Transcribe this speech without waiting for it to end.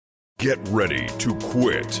Get ready to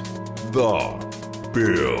quit the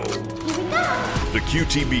bill. The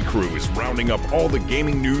QTB crew is rounding up all the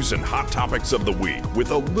gaming news and hot topics of the week with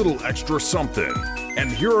a little extra something. And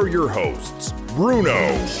here are your hosts, Bruno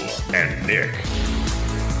and Nick.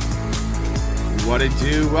 What it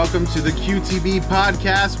do? Welcome to the QTB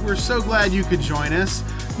podcast. We're so glad you could join us.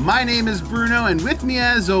 My name is Bruno, and with me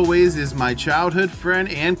as always is my childhood friend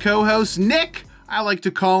and co-host, Nick. I like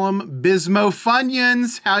to call him Bismo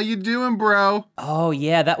Funyuns. How you doing, bro? Oh,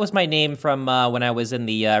 yeah, that was my name from when I was in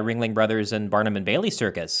the Ringling Brothers and Barnum and Bailey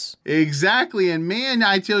circus. Exactly, and man,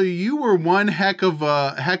 I tell you, you were one heck of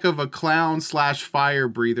a clown / fire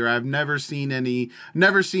breather. I've never seen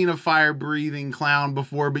a fire breathing clown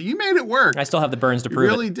before, but you made it work. I still have the burns to prove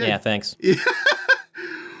it. You really did. Yeah, thanks.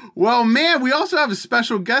 Well, man, we also have a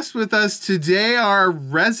special guest with us today, our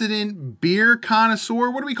resident beer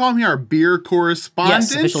connoisseur. What do we call him here? Our beer correspondent?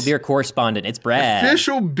 Yes, official beer correspondent. It's Brad.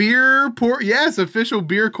 Official beer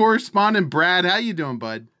correspondent, Brad. How you doing,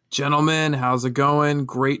 bud? Gentlemen, how's it going?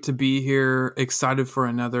 Great to be here. Excited for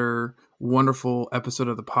another wonderful episode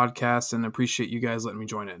of the podcast, and appreciate you guys letting me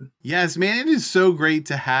join in. Yes, man, it is so great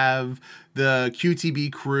to have the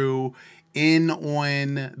QTB crew in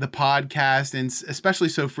on the podcast, and especially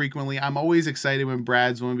so frequently. I'm always excited when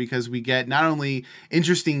Brad's on because we get not only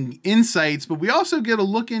interesting insights, but we also get a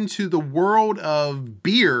look into the world of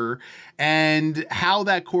beer and how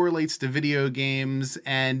that correlates to video games.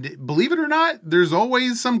 And believe it or not, there's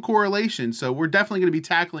always some correlation. So we're definitely going to be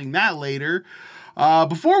tackling that later.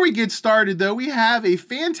 Before we get started, though, we have a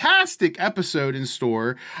fantastic episode in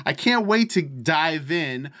store. I can't wait to dive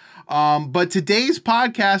in. But today's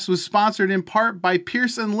podcast was sponsored in part by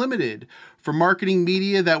Pierce Unlimited. For marketing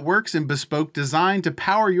media that works in bespoke design to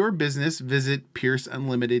power your business, visit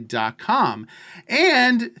pierceunlimited.com.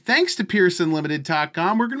 And thanks to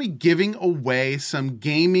pierceunlimited.com, we're going to be giving away some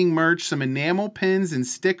gaming merch, some enamel pins and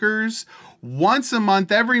stickers once a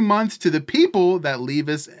month, every month, to the people that leave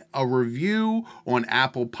us a review on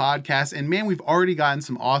Apple Podcasts. And man, we've already gotten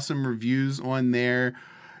some awesome reviews on there.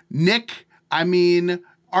 Nick,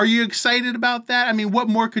 are you excited about that? I mean, what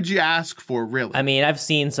more could you ask for, really? I mean, I've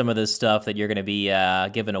seen some of the stuff that you're going to be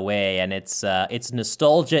giving away, and it's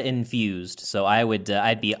nostalgia infused. So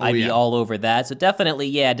I'd be all over that. So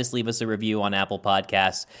definitely, just leave us a review on Apple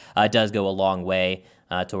Podcasts. It does go a long way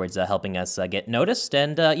towards helping us get noticed.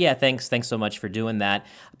 And thanks so much for doing that,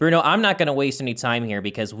 Bruno. I'm not going to waste any time here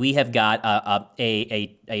because we have got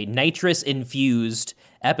a nitrous infused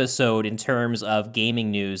episode in terms of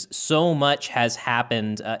gaming news. So much has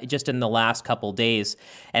happened just in the last couple days.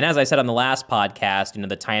 And as I said on the last podcast,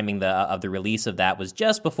 the timing of the release of that was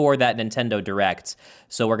just before that Nintendo Direct.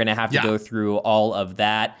 So we're going to have to go through all of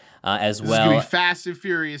that as well. This is going to be Fast and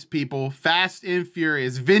Furious, people. Fast and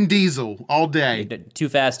Furious. Vin Diesel all day. Too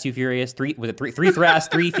Fast, Too Furious. Three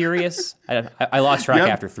Fast, Three Furious? I lost track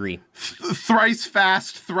after three. Thrice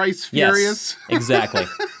Fast, Thrice Furious. Yes, exactly.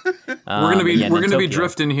 We're gonna be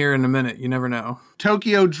drifting here in a minute. You never know.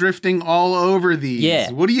 Tokyo drifting all over these.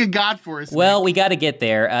 Yeah. What do you got for us? Well, Nick? we got to get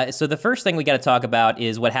there. So the first thing we got to talk about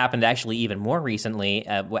is what happened actually even more recently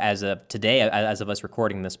as of today, as of us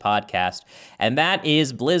recording this podcast, and that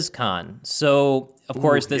is BlizzCon. So, of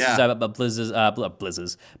course, this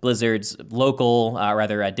is Blizzard's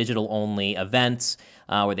local, digital-only event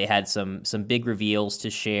where they had some big reveals to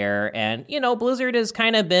share. And, Blizzard has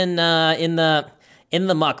kind of been in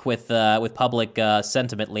the muck with public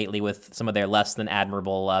sentiment lately with some of their less than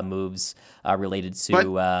admirable moves related to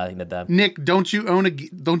the. Nick, don't you own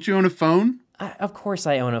a phone? Of course,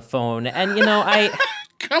 I own a phone, and I.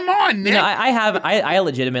 Come on, Nick. I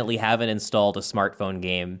legitimately haven't installed a smartphone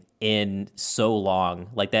game in so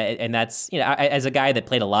long, like that, and that's as a guy that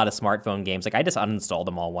played a lot of smartphone games, like I just uninstalled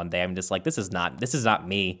them all one day. I'm just like, this is not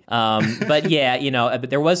me. But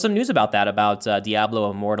there was some news about that, about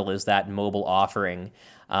Diablo Immortal is that mobile offering.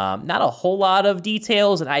 Not a whole lot of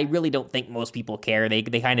details, and I really don't think most people care. They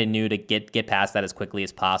kind of knew to get past that as quickly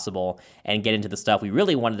as possible and get into the stuff we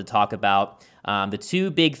really wanted to talk about. The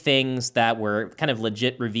two big things that were kind of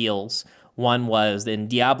legit reveals. One was in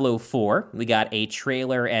Diablo 4, we got a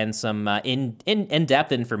trailer and some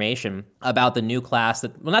in-depth information about the new class,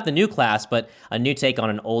 not the new class, but a new take on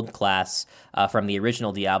an old class from the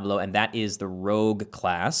original Diablo, and that is the Rogue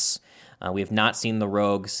class. We have not seen the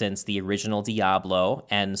Rogue since the original Diablo,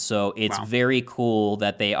 and so it's very cool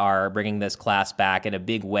that they are bringing this class back in a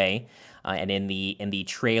big way. And in the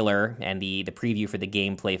trailer and the preview for the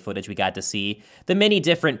gameplay footage, we got to see the many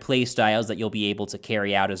different play styles that you'll be able to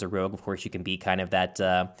carry out as a rogue. Of course, you can be kind of that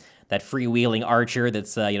freewheeling archer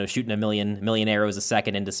that's shooting a million arrows a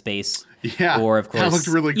second into space. Yeah, or of course that looked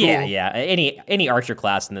really cool. Yeah. Any archer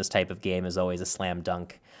class in this type of game is always a slam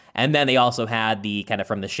dunk. And then they also had the kind of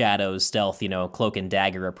from the shadows stealth, cloak and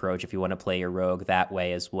dagger approach if you want to play your rogue that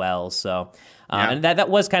way as well. So, and that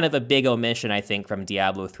was kind of a big omission, I think, from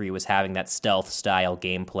Diablo 3 was having that stealth style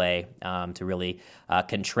gameplay to really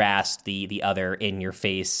contrast the other in your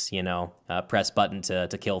face, press button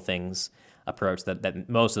to kill things approach that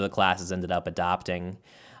most of the classes ended up adopting.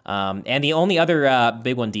 And the only other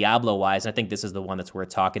big one Diablo wise, I think this is the one that's worth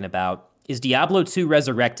talking about, is Diablo 2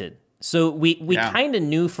 Resurrected. So we kind of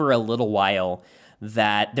knew for a little while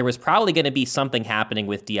that there was probably going to be something happening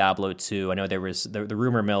with Diablo 2. I know there was the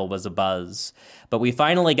rumor mill was abuzz, but we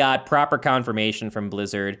finally got proper confirmation from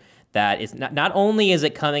Blizzard that it's not only is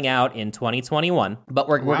it coming out in 2021, but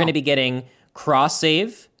we're going to be getting cross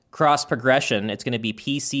save, cross progression. It's going to be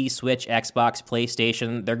PC, Switch, Xbox,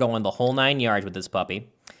 PlayStation. They're going the whole 9 yards with this puppy.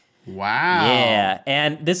 Wow. Yeah,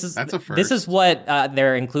 and that's a first. This is what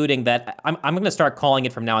they're including that I'm going to start calling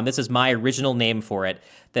it from now on. This is my original name for it.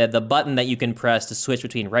 The button that you can press to switch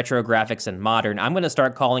between retro graphics and modern. I'm going to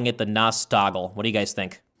start calling it the NOS toggle. What do you guys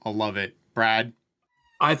think? I love it. Brad?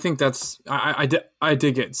 I think that's I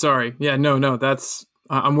dig it. Sorry. Yeah, no, that's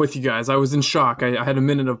I'm with you guys. I was in shock. I had a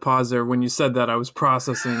minute of pause there when you said that. I was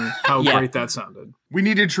processing how great that sounded. We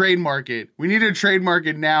need to trademark it. We need to trademark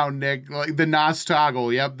it now, Nick. Like the NOS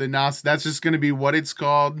toggle. Yep, the NOS. That's just going to be what it's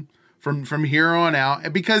called from here on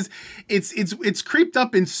out. Because it's creeped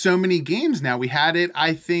up in so many games now. We had it,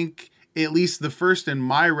 I think, at least the first in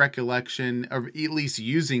my recollection of at least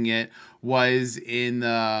using it was in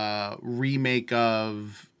the remake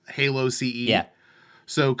of Halo CE. Yeah.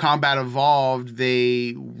 So Combat Evolved,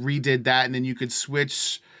 they redid that, and then you could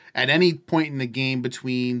switch at any point in the game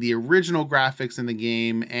between the original graphics in the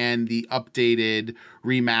game and the updated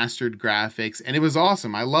remastered graphics. And it was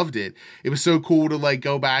awesome. I loved it. It was so cool to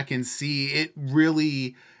go back and see. It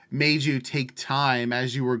really made you take time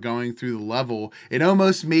as you were going through the level. It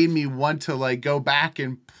almost made me want to go back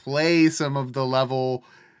and play some of the level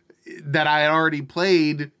that I had already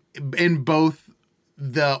played in both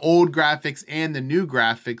the old graphics and the new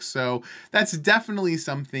graphics. So that's definitely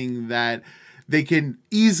something that they can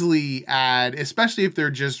easily add, especially if they're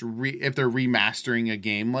just if they're remastering a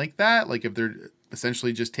game like that. Like if they're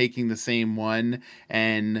essentially just taking the same one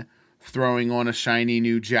and throwing on a shiny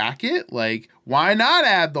new jacket, why not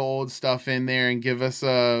add the old stuff in there and give us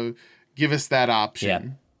that option? Yeah.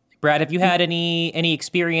 Brad, have you had any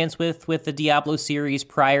experience with the Diablo series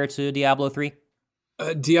prior to Diablo 3?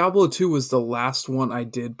 Diablo 2 was the last one I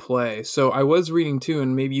did play. So I was reading too,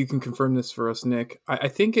 and maybe you can confirm this for us, Nick. I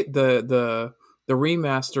think the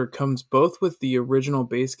remaster comes both with the original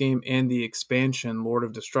base game and the expansion, Lord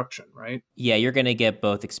of Destruction, right? Yeah, you're going to get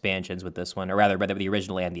both expansions with this one, or rather the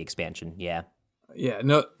original and the expansion, yeah. Yeah,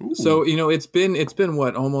 no. Ooh. So it's been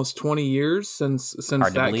what, almost 20 years since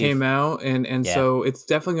that came out, and so it's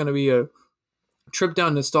definitely going to be a trip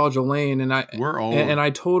down nostalgia lane, and we're old. And I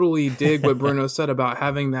totally dig what Bruno said about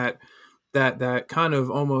having that kind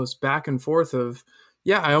of almost back and forth of,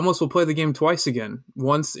 I almost will play the game twice again,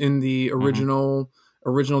 once in the original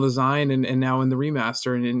design and now in the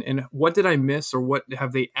remaster, and what did I miss, or what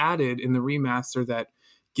have they added in the remaster that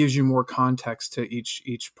gives you more context to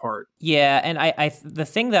each part? Yeah, and I the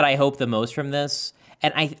thing that I hope the most from this,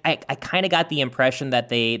 and I kind of got the impression that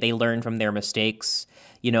they learned from their mistakes.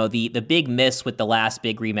 The big miss with the last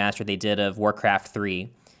big remaster they did of Warcraft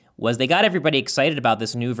 3 was they got everybody excited about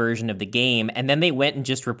this new version of the game, and then they went and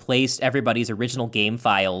just replaced everybody's original game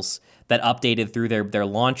files that updated through their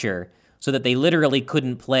launcher, so that they literally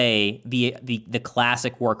couldn't play the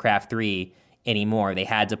classic Warcraft 3 anymore. They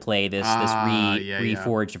had to play this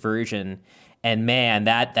reforged version. And man,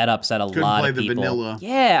 that upset a lot of people. Vanilla.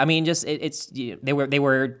 Yeah, I mean, just they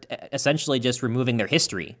were essentially just removing their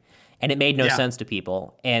history. And it made no sense to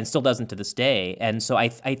people, and still doesn't to this day. And so I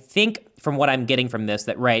think from what I'm getting from this,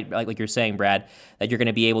 that like you're saying, Brad, that you're going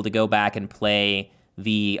to be able to go back and play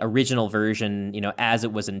the original version, as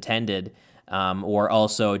it was intended, or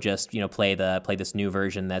also just play this new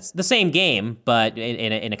version that's the same game, but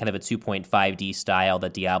in a kind of a 2.5D style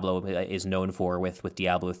that Diablo is known for with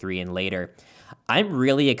Diablo 3 and later. I'm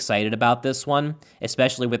really excited about this one,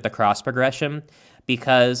 especially with the cross progression,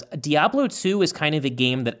 because Diablo 2 is kind of a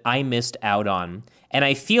game that I missed out on. And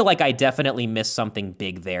I feel like I definitely missed something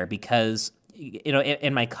big there because,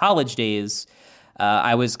 in my college days,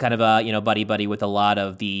 I was kind of a, buddy with a lot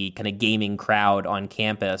of the kind of gaming crowd on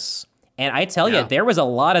campus. And I tell you, there was a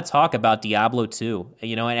lot of talk about Diablo 2,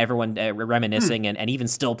 and everyone reminiscing and even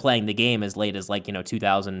still playing the game as late as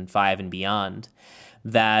 2005 and beyond,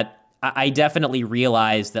 that I definitely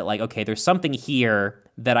realized that okay, there's something here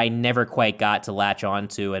that I never quite got to latch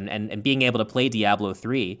onto, and being able to play Diablo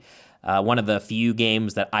 3, one of the few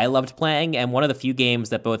games that I loved playing, and one of the few games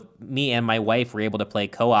that both me and my wife were able to play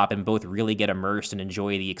co-op and both really get immersed and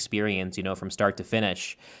enjoy the experience, from start to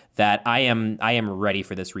finish, that I am ready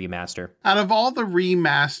for this remaster. Out of all the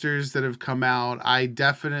remasters that have come out, I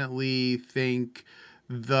definitely think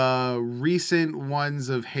the recent ones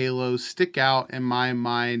of Halo stick out in my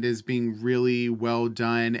mind as being really well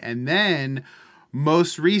done. And then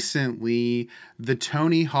most recently, the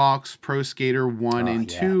Tony Hawk's Pro Skater 1 and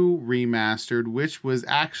 2 remastered, which was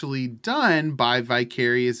actually done by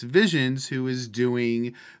Vicarious Visions, who is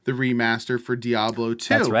doing the remaster for Diablo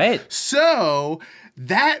 2. That's right. So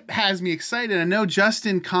that has me excited. I know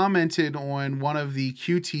Justin commented on one of the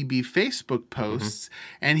QTB Facebook posts,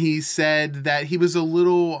 and he said that he was a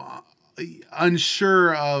little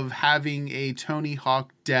unsure of having a Tony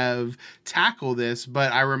Hawk dev tackle this,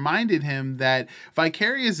 but I reminded him that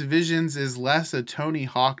Vicarious Visions is less a Tony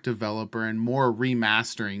Hawk developer and more a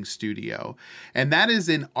remastering studio. And that is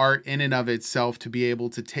an art in and of itself, to be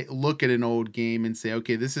able to look at an old game and say,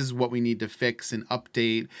 okay, this is what we need to fix and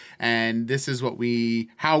update, and this is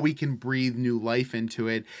how we can breathe new life into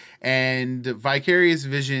it. And Vicarious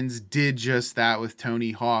Visions did just that with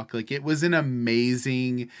Tony Hawk. It was an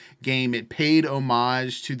amazing game. It paid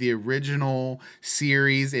homage to the original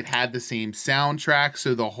series. It had the same soundtrack,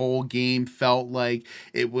 so the whole game felt like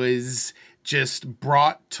it was just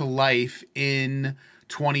brought to life in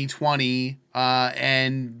 2020,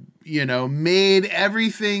 and made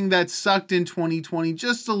everything that sucked in 2020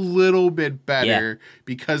 just a little bit better,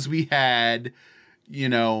 because we had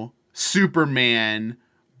Superman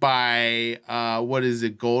by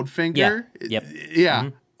Goldfinger. Yep. Yeah.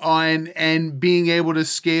 And being able to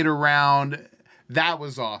skate around, that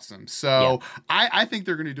was awesome. So I think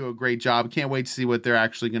they're going to do a great job. Can't wait to see what they're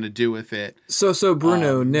actually going to do with it. So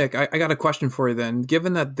Bruno, Nick, I got a question for you then.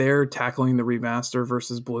 Given that they're tackling the remaster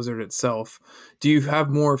versus Blizzard itself, do you have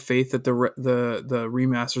more faith that the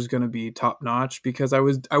remaster is going to be top notch? Because I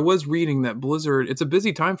was reading that Blizzard, it's a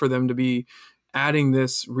busy time for them to be adding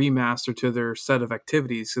this remaster to their set of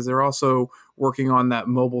activities, because they're also working on that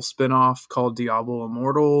mobile spinoff called Diablo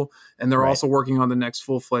Immortal, and they're also working on the next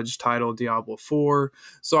full-fledged title, Diablo 4.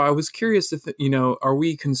 So I was curious if, are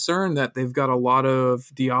we concerned that they've got a lot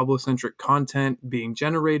of Diablo-centric content being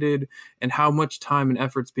generated, and how much time and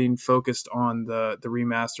effort's being focused on the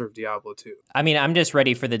remaster of Diablo 2? I mean, I'm just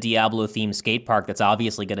ready for the Diablo-themed skate park that's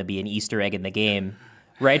obviously going to be an Easter egg in the game.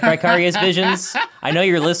 Right, Vicarious Visions? I know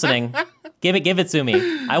you're listening. Give it to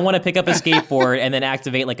me. I want to pick up a skateboard and then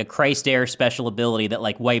activate a Christ Air special ability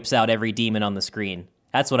that wipes out every demon on the screen.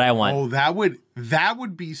 That's what I want. Oh, that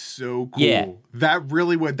would be so cool. Yeah. That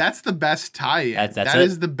really would. That's the best tie-in. That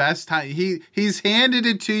is the best tie. He's handed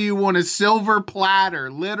it to you on a silver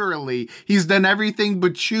platter, literally. He's done everything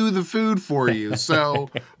but chew the food for you. So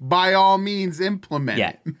by all means, implement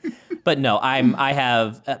it. But no, I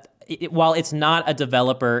have while it's not a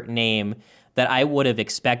developer name that I would have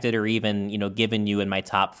expected or even, given you in my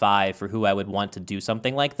top 5 for who I would want to do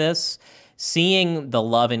something like this, seeing the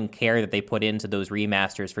love and care that they put into those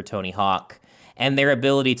remasters for Tony Hawk, and their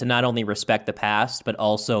ability to not only respect the past, but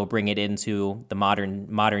also bring it into the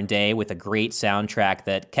modern day with a great soundtrack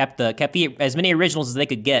that kept the as many originals as they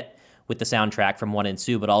could get with the soundtrack from 1 and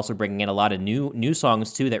 2, but also bringing in a lot of new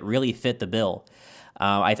songs too that really fit the bill.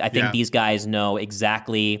 I think these guys know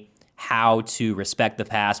exactly how to respect the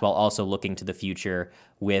past while also looking to the future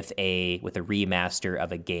with a remaster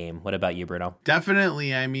of a game. What about you, Bruno?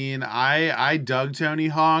 Definitely. I mean, I dug Tony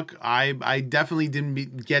Hawk. I definitely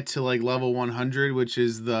didn't get to level 100, which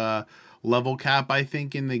is the level cap, I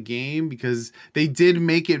think, in the game, because they did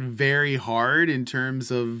make it very hard in terms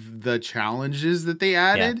of the challenges that they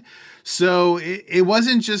added. Yeah. So it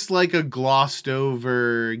wasn't just a glossed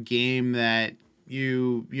over game that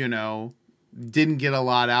you didn't get a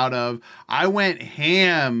lot out of. I went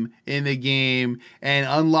ham in the game and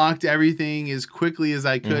unlocked everything as quickly as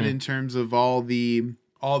I could in terms of all the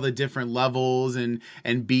different levels and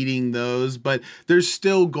beating those, but there's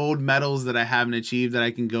still gold medals that I haven't achieved that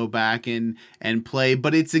I can go back and play,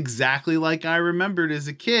 but it's exactly like I remembered as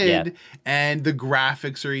a kid, and the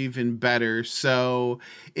graphics are even better. So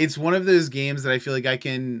it's one of those games that I feel like I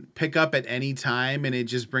can pick up at any time, and it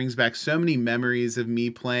just brings back so many memories of me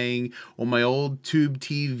playing on my old tube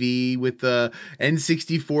TV with the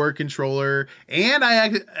N64 controller, and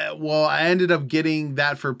I ended up getting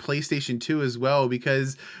that for PlayStation 2 as well, because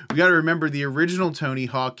because we got to remember the original Tony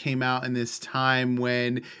Hawk came out in this time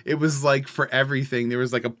when it was like for everything. There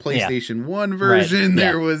was like a PlayStation 1 version. Right.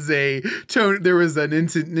 There was a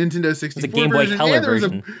Nintendo 64 version. It was a Game Boy Color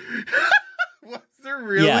version. Was there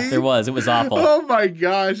really? Yeah, there was. It was awful. Oh my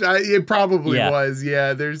gosh. It probably was.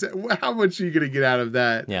 Yeah. How much are you going to get out of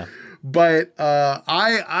that? Yeah. But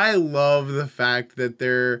I love the fact that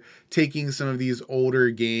they're taking some of these older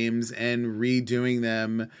games and redoing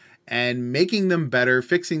them and making them better,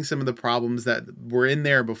 fixing some of the problems that were in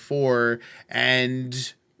there before,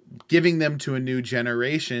 and giving them to a new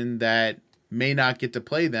generation that may not get to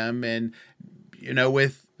play them. And,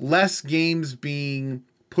 with less games being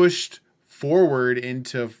pushed forward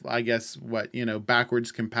into, I guess,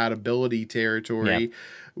 backwards compatibility territory,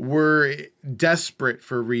 we're desperate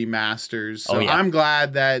for remasters. So I'm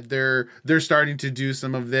glad that they're starting to do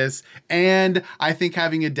some of this. And I think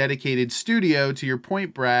having a dedicated studio, to your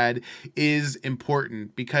point, Brad, is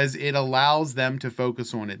important because it allows them to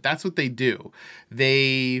focus on it. That's what they do.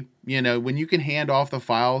 They, when you can hand off the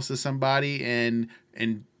files to somebody and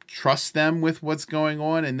trust them with what's going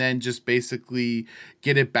on and then just basically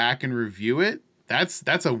get it back and review it,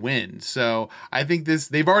 that's a win. So I think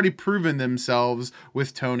they've already proven themselves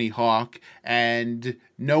with Tony Hawk, and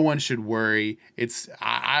no one should worry.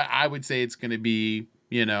 I would say it's going to be,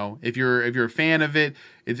 if you're a fan of it,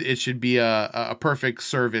 it should be a perfect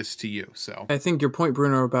service to you. So I think your point,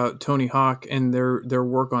 Bruno, about Tony Hawk and their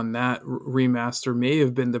work on that remaster may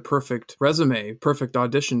have been the perfect resume, perfect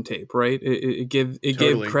audition tape, right? It gave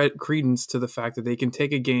credence to the fact that they can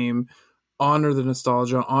take a game, honor the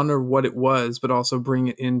nostalgia, honor what it was, but also bring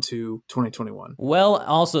it into 2021. Well,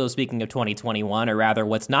 also speaking of 2021, or rather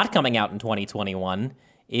what's not coming out in 2021,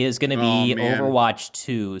 is going to be Overwatch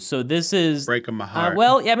 2. So this is breaking my heart.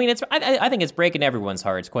 I think it's breaking everyone's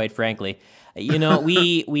hearts, quite frankly.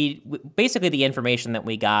 We basically the information that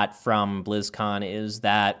we got from BlizzCon is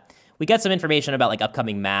that we got some information about like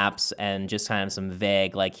upcoming maps and just kind of some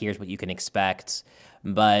vague, like, here's what you can expect.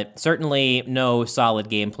 But certainly no solid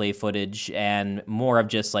gameplay footage, and more of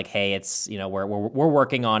just like, hey, it's, we're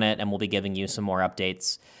working on it, and we'll be giving you some more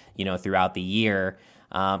updates, throughout the year.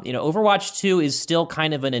 Overwatch 2 is still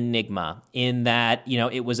kind of an enigma in that,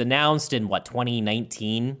 it was announced in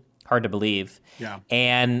 2019. Hard to believe. Yeah.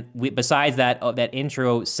 And besides that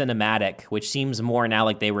intro cinematic, which seems more now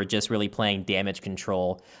like they were just really playing damage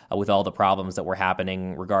control with all the problems that were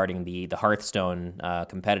happening regarding the Hearthstone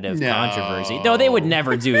competitive controversy. No, they would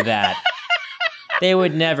never do that. They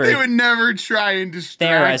would never try and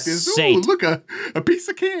distract us. Ooh, look, a piece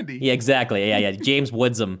of candy. Yeah, exactly. Yeah. James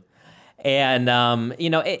Woodsum. And,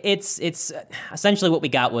 it's essentially what we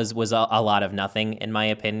got was a lot of nothing, in my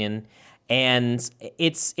opinion. And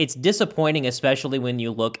it's disappointing, especially when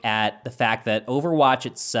you look at the fact that Overwatch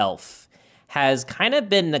itself has kind of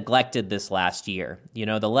been neglected this last year.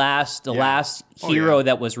 The last hero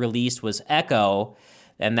that was released was Echo,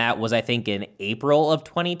 and that was, I think, in April of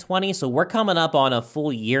 2020. So we're coming up on a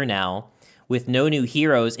full year now with no new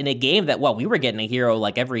heroes in a game that, we were getting a hero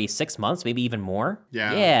like every 6 months, maybe even more.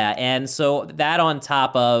 Yeah. Yeah, and so that on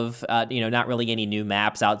top of, not really any new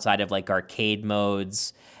maps outside of like arcade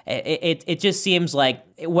modes. It just seems like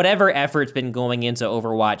whatever effort's been going into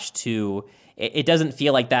Overwatch 2, it doesn't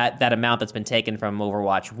feel like that amount that's been taken from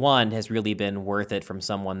Overwatch 1 has really been worth it from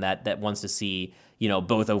someone that wants to see,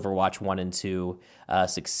 both Overwatch 1 and 2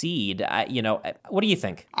 succeed. What do you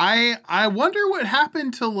think? I wonder what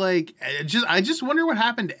happened to I just wonder what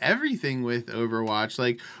happened to everything with Overwatch.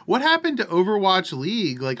 Like, what happened to Overwatch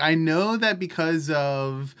League? Like, I know that because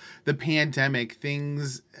of the pandemic,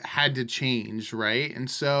 things had to change, right? And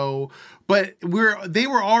so, but they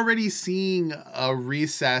were already seeing a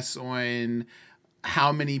recess on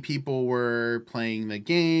how many people were playing the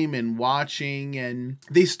game and watching, and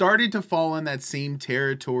they started to fall in that same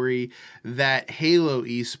territory that Halo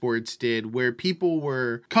esports did, where people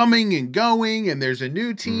were coming and going, and there's a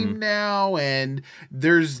new team now, and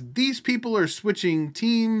these people are switching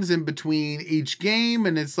teams in between each game,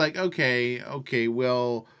 and it's like, okay,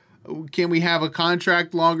 well, can we have a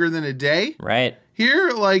contract longer than a day? Right. Here,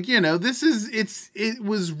 it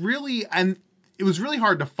was really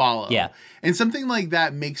hard to follow. Yeah. And something like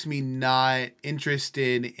that makes me not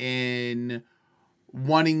interested in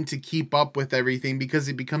wanting to keep up with everything because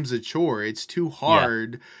it becomes a chore. It's too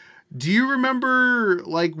hard. Yeah. Do you remember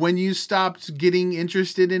when you stopped getting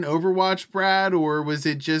interested in Overwatch, Brad, or was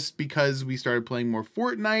it just because we started playing more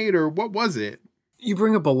Fortnite, or what was it? You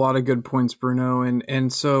bring up a lot of good points, Bruno.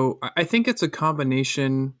 And so I think it's a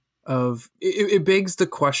combination of, it begs the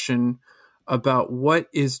question about what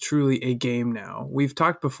is truly a game now. We've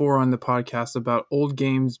talked before on the podcast about old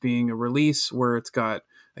games being a release where it's got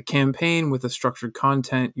a campaign with a structured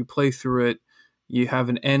content. You play through it, you have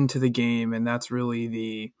an end to the game, and that's really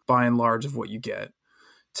the by and large of what you get.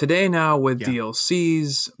 Today now with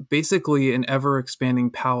DLCs, basically an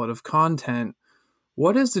ever-expanding palette of content,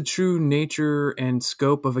 what is the true nature and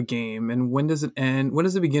scope of a game, and when does it end? When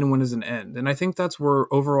does it begin? When does it end? And I think that's where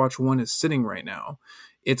Overwatch 1 is sitting right now.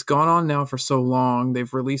 It's gone on now for so long.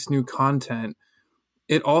 They've released new content.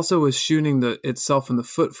 It also is shooting itself in the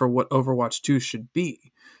foot for what Overwatch 2 should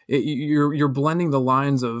be. You're blending the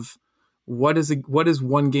lines of what is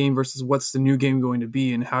one game versus what's the new game going to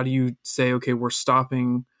be, and how do you say, okay, we're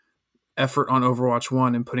stopping effort on Overwatch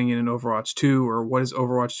 1 and putting it in Overwatch 2, or what is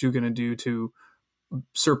Overwatch 2 going to do to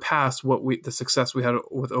surpass the success we had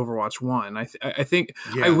with Overwatch 1.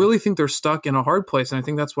 I really think they're stuck in a hard place, and I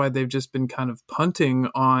think that's why they've just been kind of punting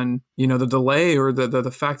on, the delay or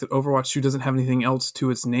the fact that Overwatch 2 doesn't have anything else to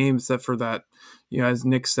its name except for that, as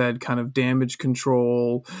Nick said, kind of damage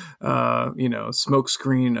control, smoke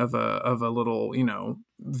screen of a little,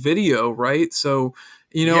 video, right? So,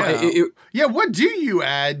 what do you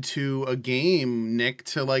add to a game, Nick,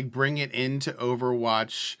 to like bring it into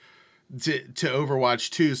Overwatch? To Overwatch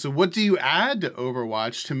 2. So what do you add to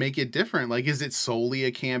Overwatch to make it different? Like, is it solely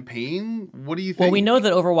a campaign? What do you think? Well, we know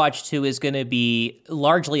that Overwatch 2 is going to be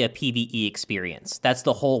largely a PvE experience. That's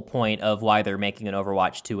the whole point of why they're making an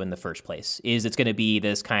Overwatch 2 in the first place, is it's going to be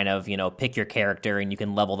this kind of, pick your character and you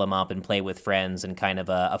can level them up and play with friends, and kind of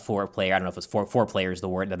a 4-player, I don't know if it's four players,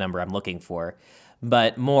 the number I'm looking for,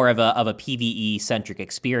 but more of a PvE-centric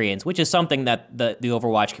experience, which is something that the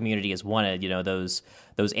Overwatch community has wanted,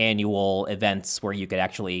 those annual events where you could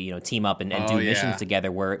actually, team up and do missions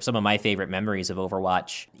together, were some of my favorite memories of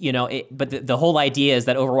Overwatch. But the whole idea is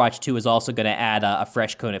that Overwatch 2 is also going to add a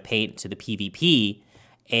fresh coat of paint to the PvP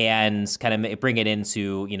and kind of bring it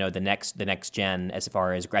into, the next gen, as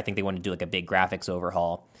far as, I think they want to do like a big graphics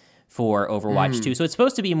overhaul for Overwatch 2. So it's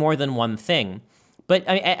supposed to be more than one thing. But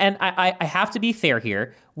I have to be fair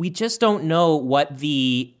here. We just don't know what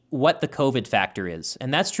the COVID factor is.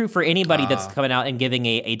 And that's true for anybody that's coming out and giving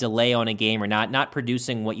a delay on a game or not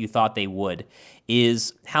producing what you thought they would,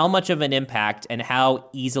 is how much of an impact and how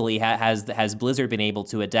easily has Blizzard been able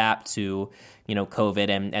to adapt to, COVID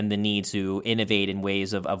and the need to innovate in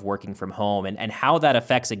ways of working from home, and how that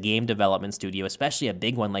affects a game development studio, especially a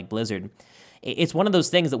big one like Blizzard. It's one of those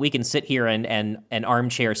things that we can sit here and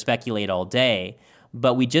armchair speculate all day,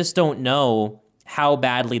 but we just don't know how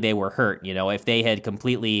badly they were hurt. If they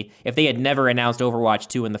had never announced Overwatch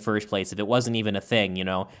 2 in the first place, if it wasn't even a thing,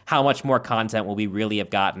 how much more content will we really have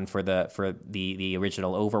gotten for the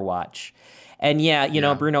original Overwatch? And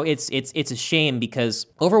Bruno, it's a shame, because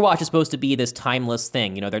Overwatch is supposed to be this timeless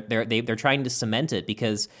thing. They're trying to cement it,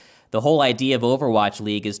 because the whole idea of Overwatch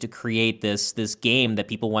League is to create this game that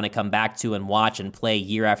people want to come back to and watch and play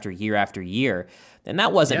year after year after year. And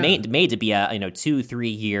that wasn't made to be a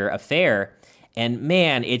 2-3 year affair. And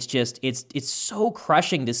man, it's so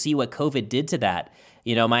crushing to see what COVID did to that.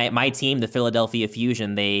 My team, the Philadelphia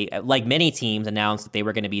Fusion, they, like many teams, announced that they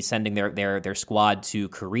were going to be sending their squad to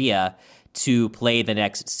Korea to play the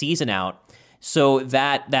next season out. So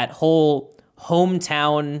that whole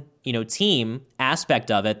hometown, team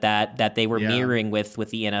aspect of it that they were mirroring with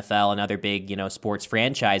the NFL and other big, sports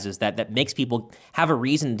franchises, that makes people have a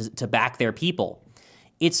reason to back their people.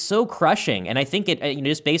 It's so crushing. And I think it,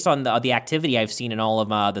 just based on the activity I've seen in all of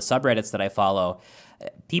the subreddits that I follow,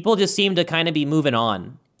 people just seem to kind of be moving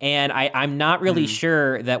on. And I'm not really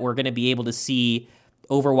sure that we're going to be able to see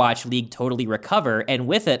Overwatch League totally recover. And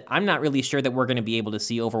with it, I'm not really sure that we're going to be able to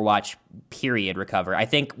see Overwatch period recover. I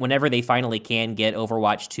think whenever they finally can get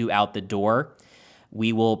Overwatch 2 out the door,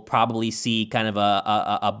 we will probably see kind of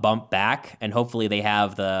a bump back. And hopefully they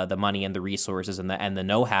have the money and the resources and the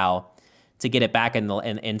know-how to get it back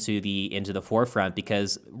into the forefront,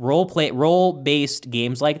 because role-based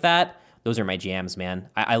games like that, those are my jams, man.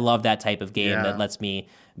 I love that type of game that lets me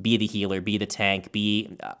be the healer, be the tank,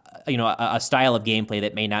 be a style of gameplay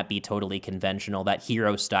that may not be totally conventional, that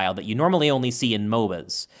hero style that you normally only see in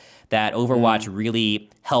MOBAs, that Overwatch really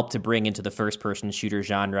helped to bring into the first-person shooter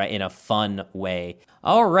genre in a fun way.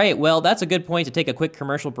 All right, well, that's a good point to take a quick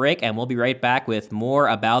commercial break, and we'll be right back with more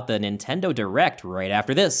about the Nintendo Direct right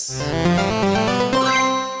after this.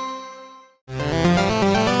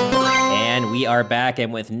 And we are back,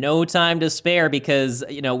 and with no time to spare, because,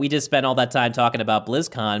 we just spent all that time talking about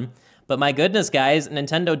BlizzCon. But my goodness, guys,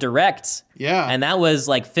 Nintendo Direct. Yeah. And that was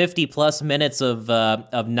like 50 plus minutes of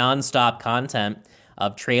nonstop content.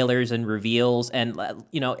 of trailers and reveals. And,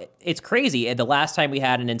 it's crazy. The last time we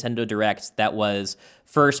had a Nintendo Direct that was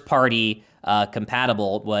first party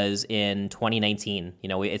compatible was in 2019.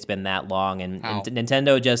 It's been that long. And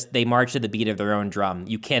Nintendo they march to the beat of their own drum.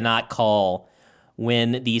 You cannot call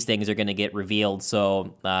when these things are going to get revealed.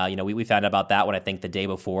 So, we found out about that one, I think, the day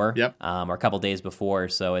before, or a couple days before.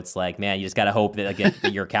 So it's like, man, you just got to hope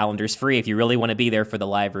that your calendar's free if you really want to be there for the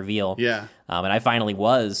live reveal. Yeah. And I finally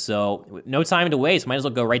was. So no time to waste. Might as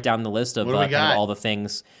well go right down the list of kind of all the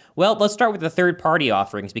things. Well, let's start with the third-party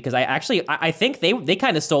offerings, because I think they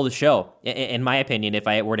kind of stole the show, in my opinion, if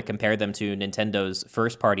I were to compare them to Nintendo's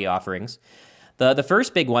first-party offerings. The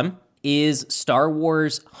first big one is Star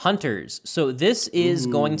Wars Hunters. So this is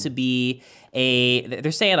going to be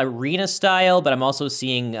they're saying arena style, but I'm also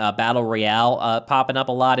seeing Battle Royale popping up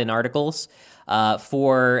a lot in articles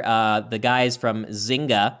for the guys from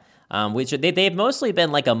Zynga, which they've mostly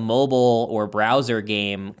been like a mobile or browser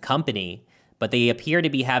game company, but they appear to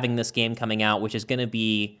be having this game coming out, which is going to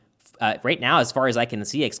be right now, as far as I can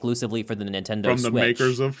see, exclusively for the Nintendo Switch. From the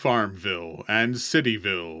makers of Farmville and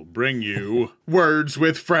Cityville, bring you Words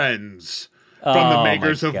with Friends. From the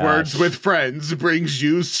makers of Words with Friends brings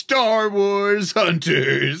you Star Wars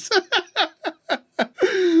Hunters.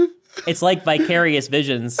 It's like Vicarious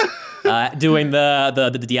Visions doing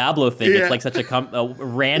the Diablo thing. Yeah. It's like such a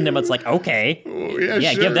random. It's like, okay, sure.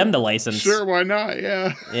 Give them the license. Sure, why not?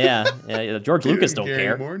 Yeah. Yeah. George Lucas don't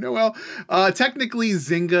care. Anymore. No, well, technically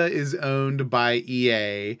Zynga is owned by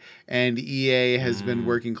EA, and EA has been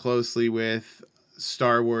working closely with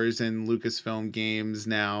Star Wars and Lucasfilm Games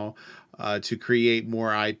now to create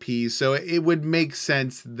more IP. So it would make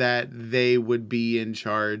sense that they would be in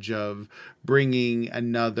charge of bringing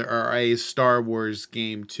a Star Wars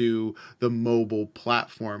game to the mobile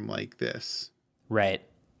platform like this. Right.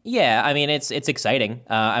 Yeah, I mean it's exciting.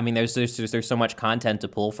 There's so much content to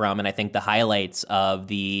pull from, and I think the highlights of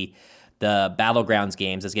the Battlegrounds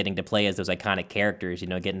games is getting to play as those iconic characters,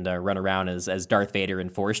 getting to run around as Darth Vader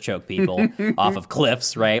and force choke people off of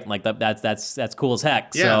cliffs, right? Like that's cool as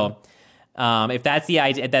heck. Yeah. So if that's the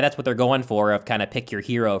idea, that's what they're going for, of kind of pick your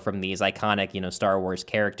hero from these iconic, Star Wars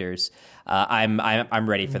characters. I'm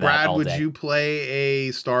ready for that. Brad, all would day. you play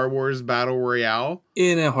a Star Wars Battle Royale?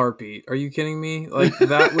 In a heartbeat. Are you kidding me? Like,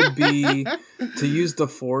 that would be to use the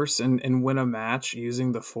Force and win a match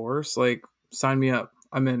using the Force. Like, sign me up.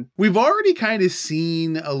 I'm in. We've already kind of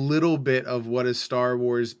seen a little bit of what a Star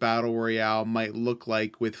Wars Battle Royale might look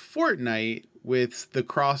like with Fortnite, with the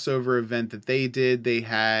crossover event that they did. They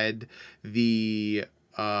had the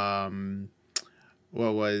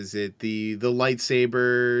what was it? The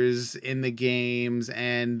lightsabers in the games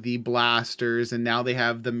and the blasters, and now they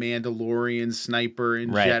have the Mandalorian sniper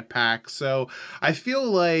and jetpack. So I feel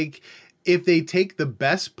like if they take the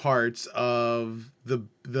best parts of the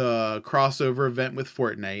crossover event with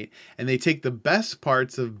Fortnite, and they take the best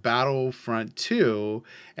parts of Battlefront 2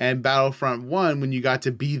 and Battlefront 1, when you got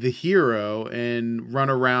to be the hero and run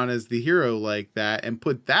around as the hero like that, and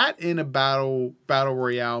put that in a battle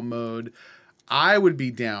royale mode, I would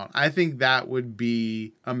be down. I think that would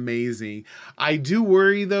be amazing. I do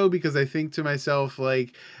worry though, because I think to myself,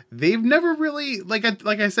 like, they've never really, like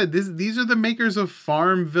I said, these are the makers of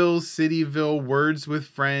Farmville, Cityville, Words with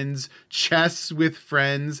Friends, Chess with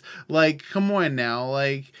Friends. Like, come on now.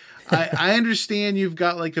 Like, I understand you've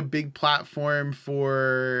got like a big platform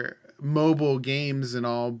for mobile games and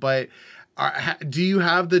all, but do you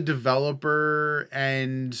have the developer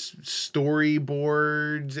and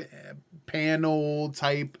storyboards panel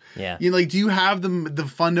type? Yeah. Do you have the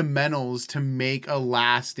fundamentals to make a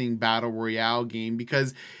lasting battle royale game?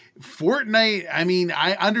 Because Fortnite,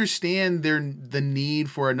 I understand the need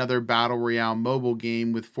for another battle royale mobile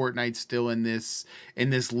game, with Fortnite still in this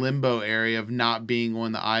limbo area of not being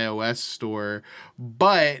on the iOS store.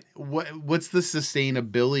 But what's the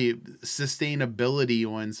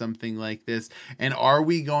sustainability on something like this? And are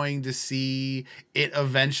we going to see it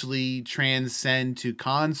eventually transcend to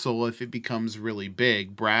console if it becomes really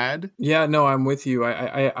big? Brad? Yeah, no, I'm with you.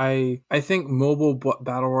 I think mobile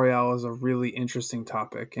battle royale is a really interesting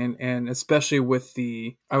topic, and especially with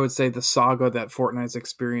the saga that Fortnite's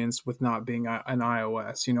experienced with not being an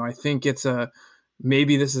iOS. I think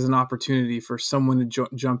maybe this is an opportunity for someone to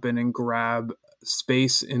jump in and grab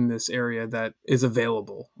space in this area that is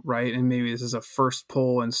available, right? And maybe this is a first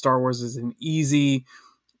pull, and Star Wars is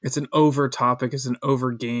it's an over topic, it's an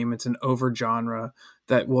over game, it's an over genre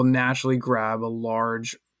that will naturally grab a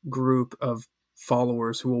large group of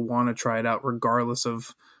followers who will want to try it out regardless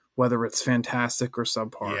of whether it's fantastic or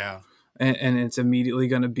subpar. Yeah. And it's immediately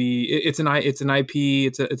going to be, it's an IP,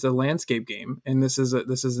 it's a landscape game. And this is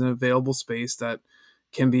an available space that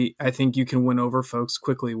I think you can win over folks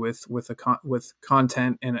quickly with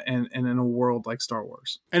content and in a world like Star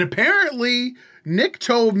Wars. And apparently Nick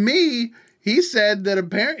told me, he said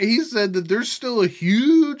that there's still a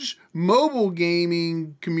huge mobile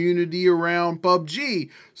gaming community around PUBG.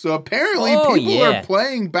 So apparently people are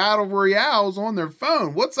playing battle royales on their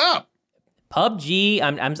phone. What's up? PUBG,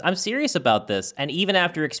 I'm serious about this. And even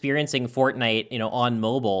after experiencing Fortnite, on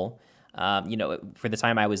mobile, for the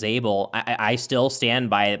time I was able, I still stand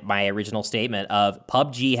by my original statement of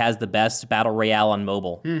PUBG has the best battle royale on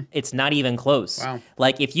mobile. It's not even close. Wow.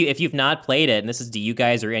 Like if you've not played it, and this is to you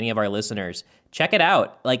guys or any of our listeners, check it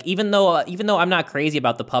out. Like even though I'm not crazy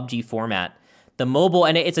about the PUBG format, the mobile,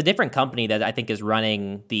 and it's a different company that I think is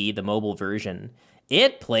running the mobile version.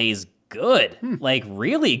 It plays good, like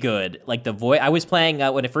really good. Like the voice, I was playing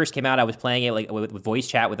when it first came out. I was playing it like with voice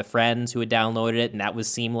chat with the friends who had downloaded it, and that was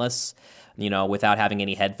seamless. Without having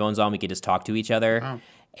any headphones on, we could just talk to each other. Wow.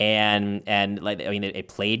 And it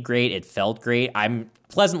played great. It felt great. I'm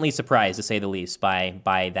pleasantly surprised, to say the least, by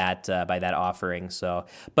that offering. So,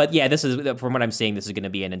 but yeah, this is, from what I'm seeing, this is going to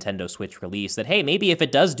be a Nintendo Switch release. That, hey, maybe if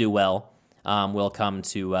it does do well, will come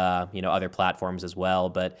to other platforms as well.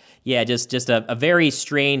 But yeah, just a very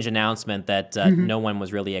strange announcement that no one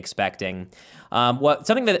was really expecting.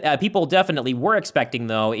 Something that people definitely were expecting,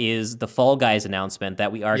 though, is the Fall Guys announcement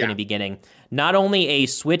that we are going to be getting not only a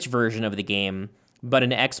Switch version of the game, but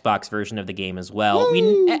an Xbox version of the game as well.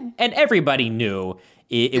 And everybody knew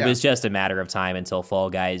it was just a matter of time until Fall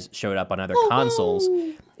Guys showed up on other consoles.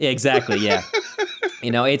 Exactly, yeah.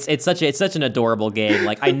 It's such an adorable game.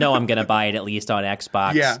 Like, I know I'm gonna buy it at least on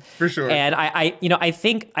Xbox. Yeah, for sure. And I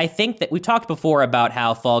think that we've talked before about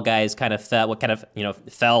how Fall Guys kind of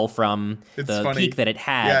fell from the peak that it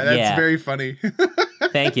had. Yeah, that's very funny.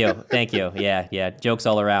 Thank you. Yeah. Jokes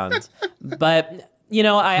all around. But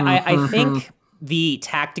I think the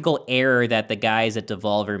tactical error that the guys at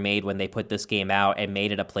Devolver made when they put this game out and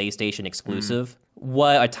made it a PlayStation exclusive,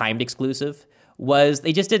 a timed exclusive, was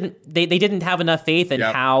they just didn't have enough faith in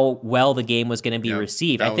how well the game was going to be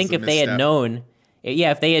received. I think if they had known,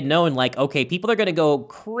 like, okay, people are going to go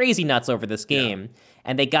crazy nuts over this game,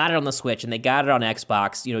 and they got it on the Switch and they got it on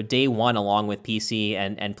Xbox, day one, along with PC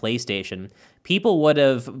and PlayStation, people would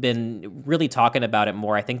have been really talking about it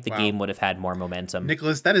more. I think the game would have had more momentum.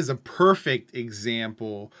 Nicholas, that is a perfect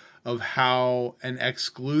example of how an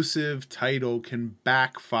exclusive title can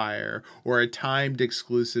backfire, or a timed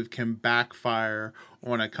exclusive can backfire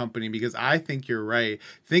on a company, because I think you're right.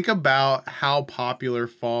 Think about how popular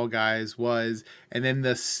Fall Guys was, and then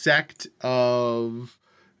the sect of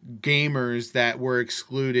gamers that were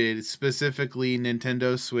excluded, specifically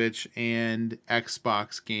Nintendo Switch and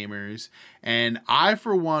Xbox gamers. And I,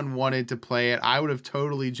 for one, wanted to play it. I would have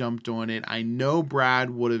totally jumped on it. I know Brad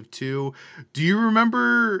would have too. Do you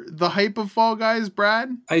remember the hype of Fall Guys,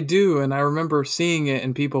 Brad? I do, and I remember seeing it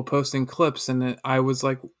and people posting clips, and I was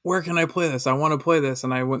like, where can I play this? I want to play this.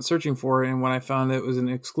 And I went searching for it, and when I found it was an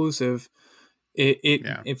exclusive,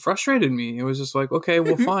 it frustrated me. It was just like, okay,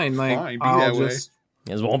 well, fine. Like, I'll just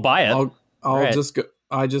won't buy it. I'll just go.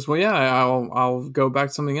 I'll go back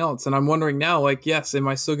to something else. And I'm wondering now, like, yes, am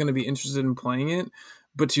I still going to be interested in playing it?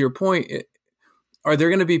 But to your point, are there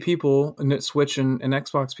going to be people, Switch and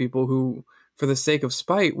Xbox people, who, for the sake of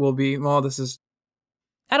spite, will be, well, this is...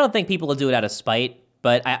 I don't think people will do it out of spite,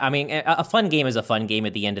 but I mean, a fun game is a fun game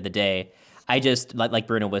at the end of the day. I just, like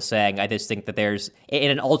Bruno was saying, I just think that there's, in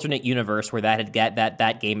an alternate universe where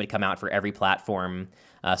that game had come out for every platform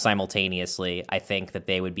simultaneously, I think that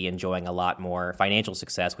they would be enjoying a lot more financial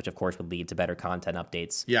success, which of course would lead to better content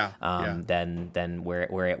updates. Than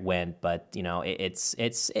where it went. But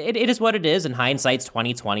it is what it is. In hindsight's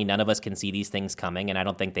 2020. None of us can see these things coming, and I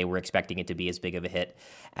don't think they were expecting it to be as big of a hit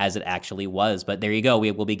as it actually was. But there you go.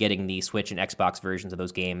 We will be getting the Switch and Xbox versions of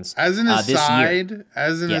those games as an aside.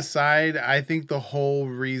 Aside, I think the whole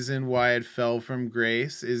reason why it fell from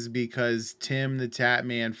grace is because Tim the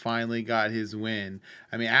Tatman finally got his win.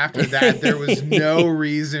 I mean, after that, there was no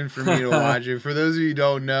reason for me to watch it. For those of you who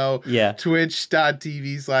don't know,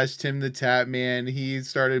 twitch.tv/Tim the Tatman, he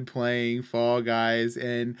started playing Fall Guys,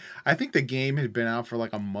 and I think the game had been out for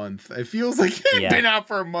like a month. It feels like it had been out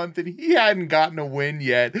for a month, and he hadn't gotten a win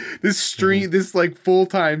yet. This this like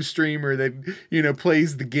full-time streamer that,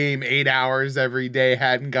 plays the game 8 hours every day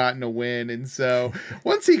hadn't gotten a win. And so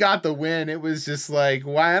once he got the win, it was just like,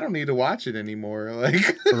 why? I don't need to watch it anymore.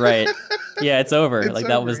 Like, right. Yeah, it's over.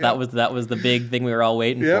 That was the big thing we were all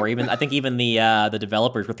waiting for. I think the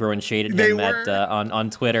developers were throwing shade at him on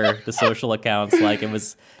Twitter, the social accounts. Like,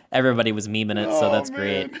 everybody was memeing it, so that's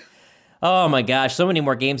great. Oh my gosh, so many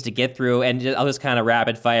more games to get through, and I'll just kind of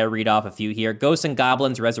rapid fire read off a few here. Ghosts and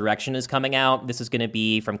Goblins Resurrection is coming out. This is going to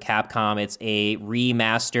be from Capcom. It's a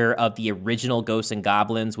remaster of the original Ghosts and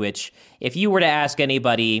Goblins, which if you were to ask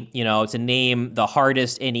anybody, to name the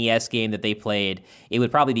hardest NES game that they played, it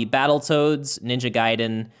would probably be Battletoads, Ninja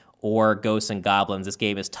Gaiden, or Ghosts and Goblins. This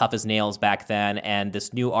game is tough as nails back then, and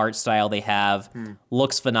this new art style they have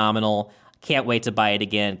looks phenomenal. Can't wait to buy it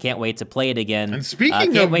again. Can't wait to play it again. And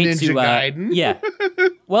speaking of Ninja Gaiden. Yeah.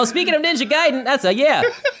 Well, speaking of Ninja Gaiden,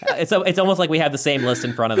 it's almost like we have the same list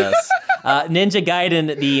in front of us. Ninja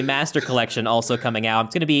Gaiden, the Master Collection, also coming out.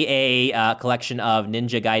 It's going to be a collection of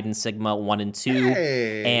Ninja Gaiden Sigma 1 and 2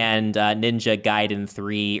 and Ninja Gaiden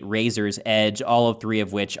 3 Razor's Edge, all of three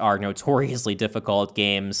of which are notoriously difficult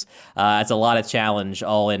games. It's a lot of challenge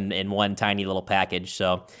all in one tiny little package.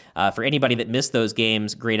 So for anybody that missed those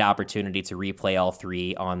games, great opportunity to replay all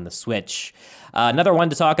three on the Switch. Another one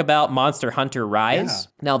to talk about, Monster Hunter Rise. Yeah.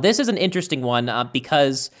 Now, this is an interesting one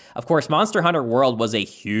because, of course, Monster Hunter World was a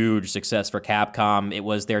huge success for Capcom. It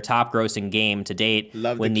was their top-grossing game to date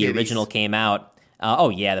when the original came out.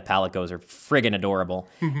 The Palicos are friggin' adorable.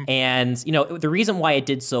 And, the reason why it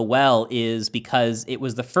did so well is because it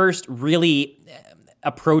was the first really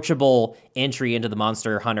approachable entry into the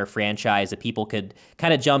Monster Hunter franchise that people could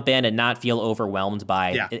kind of jump in and not feel overwhelmed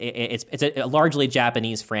by. Yeah. It's a largely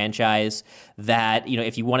Japanese franchise that,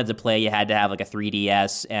 if you wanted to play, you had to have like a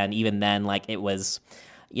 3DS, and even then, like it was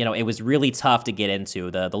really tough to get into.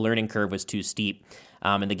 The learning curve was too steep.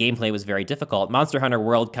 And the gameplay was very difficult. Monster Hunter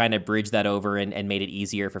World kind of bridged that over and made it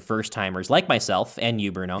easier for first-timers like myself and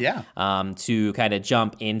you, Bruno, to kind of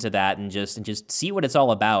jump into that and just see what it's all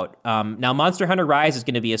about. Now, Monster Hunter Rise is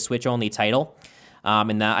going to be a Switch-only title.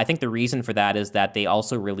 And I think the reason for that is that they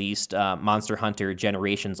also released Monster Hunter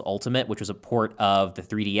Generations Ultimate, which was a port of the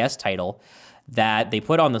 3DS title that they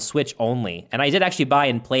put on the Switch only. And I did actually buy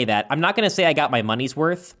and play that. I'm not going to say I got my money's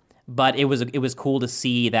worth, but it was cool to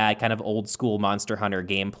see that kind of old school Monster Hunter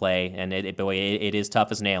gameplay, and it is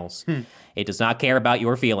tough as nails. It does not care about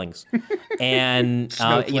your feelings, and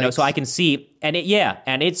so I can see, and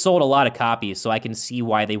it sold a lot of copies, so I can see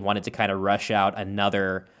why they wanted to kind of rush out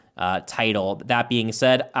another title. That being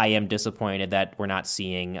said, I am disappointed that we're not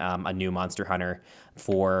seeing a new Monster Hunter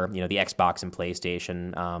for the Xbox and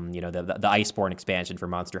PlayStation. The Iceborne expansion for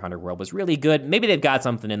Monster Hunter World was really good. Maybe they've got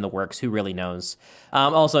something in the works. Who really knows?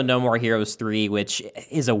 Also, No More Heroes 3, which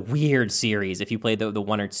is a weird series. If you played the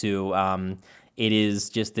 1 or 2, it is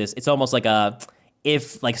just this. It's almost like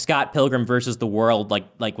if Scott Pilgrim versus the World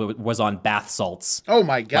was on bath salts. Oh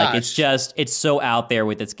my gosh. It's so out there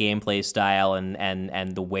with its gameplay style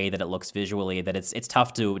and the way that it looks visually that it's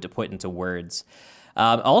tough to put into words.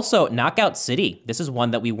 Also, Knockout City. This is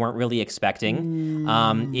one that we weren't really expecting.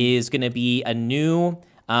 Is going to be a new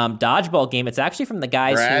dodgeball game. It's actually from the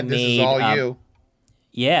guys who made. This is all you.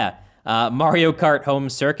 Yeah, Mario Kart Home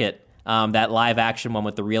Circuit. That live action one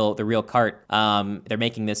with the real cart. They're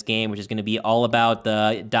making this game, which is going to be all about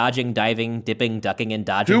the dodging, diving, dipping, ducking, and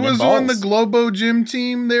dodging. Who was on the Globo Gym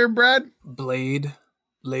team there, Brad? Blade,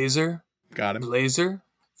 Laser, got him. Blazer,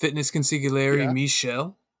 Fitness Consigliere,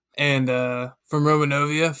 Michelle, and from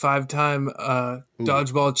Romanovia, 5-time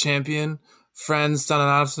dodgeball champion, Franz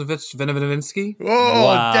Stanislav Venevinovinsky. Oh,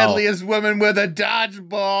 wow. Deadliest woman with a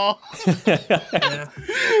dodgeball.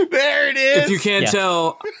 There it is. If you can't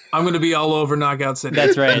tell, I'm going to be all over Knockout City.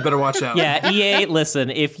 That's right. You better watch out. Yeah, EA, listen,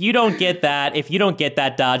 if you don't get that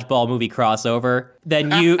dodgeball movie crossover,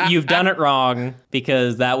 then you've done it wrong,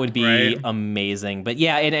 because that would be amazing. But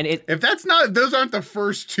yeah, and if those aren't the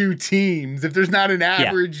first two teams, if there's not an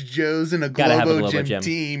average Joe's and a Globo Gym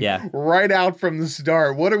team right out from the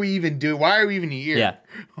start, what are we even doing? Why are we even here? Yeah.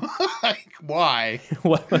 Why?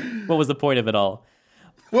 What was the point of it all?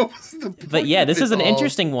 What was the point? But yeah, this is an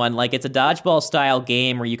interesting one. Like, it's a dodgeball style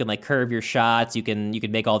game where you can curve your shots. You can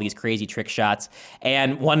make all these crazy trick shots.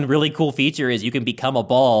 And one really cool feature is you can become a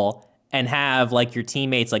ball and have your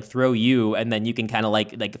teammates throw you, and then you can kind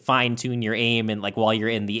of fine tune your aim and while you're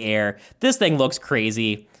in the air. This thing looks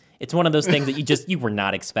crazy. It's one of those things that you were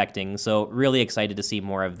not expecting. So really excited to see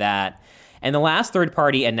more of that. And the last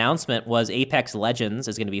third-party announcement was Apex Legends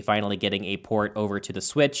is going to be finally getting a port over to the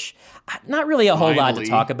Switch. Not really a whole lot to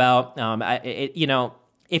talk about.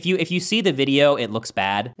 If you see the video, it looks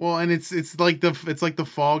bad. Well, and it's like the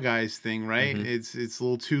Fall Guys thing, right? Mm-hmm. It's a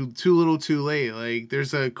little too late. Like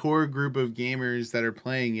there's a core group of gamers that are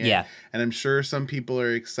playing it, and I'm sure some people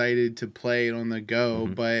are excited to play it on the go,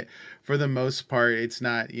 but for the most part, it's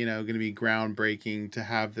not going to be groundbreaking to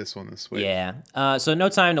have this on the Switch. Yeah. So no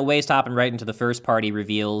time to waste. Hopping right into the first party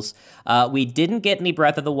reveals. We didn't get any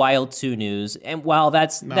Breath of the Wild 2 news, and while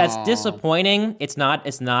that's disappointing, it's not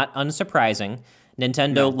unsurprising.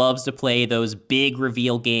 Nintendo loves to play those big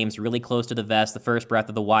reveal games really close to the vest. The first Breath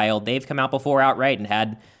of the Wild, they've come out before outright and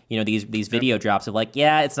had, these video drops of like,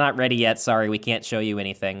 yeah, it's not ready yet. Sorry, we can't show you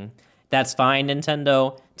anything. That's fine,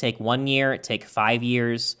 Nintendo. Take 1 year, take 5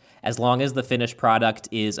 years. As long as the finished product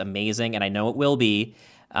is amazing, and I know it will be,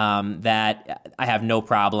 that I have no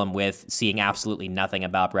problem with seeing absolutely nothing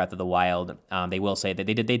about Breath of the Wild. They will say that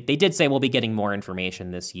they did say we'll be getting more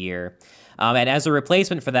information this year. And as a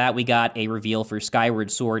replacement for that, we got a reveal for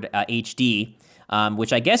Skyward Sword HD,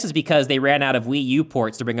 which I guess is because they ran out of Wii U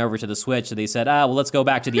ports to bring over to the Switch. So they said, well, let's go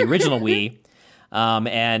back to the original Wii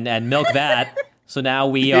and milk that. So now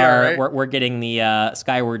we're getting the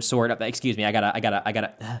Skyward Sword. Excuse me, I gotta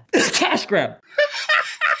cash grab.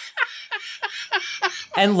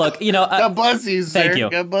 And look, God bless you, sir. Thank you.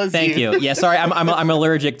 God bless Thank you. Yeah, sorry, I'm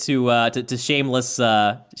allergic to shameless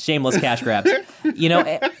cash grabs.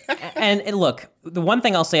 And look, the one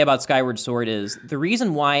thing I'll say about Skyward Sword is the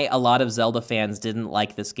reason why a lot of Zelda fans didn't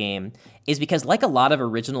like this game is because, like a lot of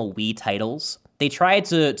original Wii titles, they tried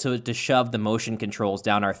to shove the motion controls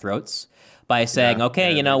down our throats by saying,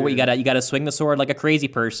 you gotta swing the sword like a crazy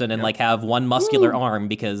person and like have one muscular arm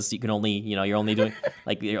because you can only, you're only doing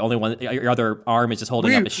like your only one, your other arm is just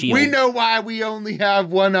holding up a shield. We know why we only have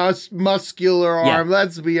one muscular arm.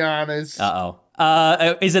 Let's be honest.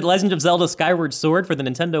 Is it Legend of Zelda Skyward Sword for the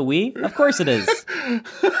Nintendo Wii? Of course it is.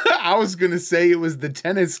 I was going to say it was the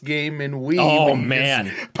tennis game in Wii. Oh, man.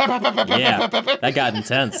 Yeah, that got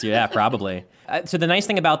intense. Yeah, probably. So the nice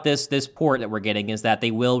thing about this port that we're getting is that they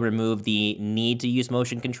will remove the need to use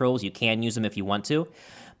motion controls. You can use them if you want to.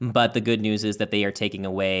 But the good news is that they are taking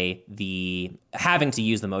away the having to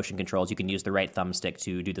use the motion controls. You can use the right thumbstick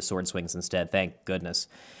to do the sword swings instead. Thank goodness.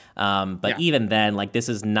 Even then, like, this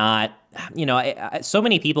is not, so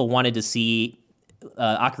many people wanted to see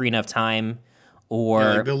Ocarina of Time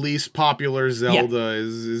or the least popular Zelda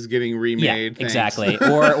is getting remade. Yeah, exactly.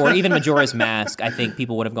 or even Majora's Mask. I think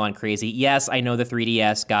people would have gone crazy. Yes, I know the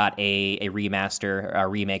 3DS got a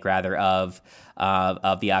remake of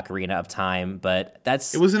the Ocarina of Time, but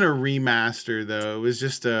it wasn't a remaster though. It was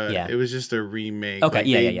just a remake. Okay,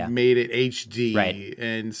 they made it HD, right?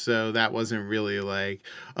 And so that wasn't really like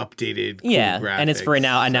updated. Cool graphics, and it's for a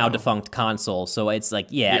now defunct console. So it's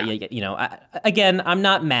like, again, I'm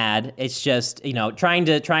not mad. It's just trying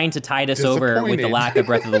to tide us over with the lack of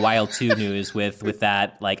Breath of the Wild 2 news with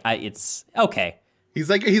that. Like, it's okay. He's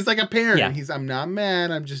like a parent. Yeah. I'm not mad.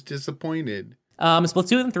 I'm just disappointed.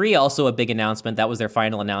 Splatoon 3, also a big announcement. That was their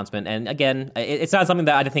final announcement. And again, it's not something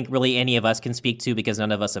that I think really any of us can speak to because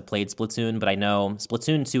none of us have played Splatoon, but I know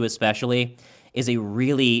Splatoon 2 especially is a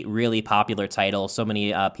really, really popular title. So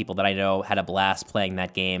many people that I know had a blast playing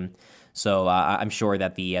that game. So I'm sure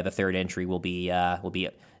that the third entry will be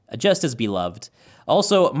just as beloved.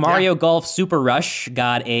 Also, Mario Golf Super Rush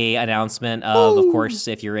got a announcement of course,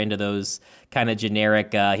 if you're into those kind of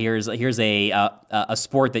generic, here's a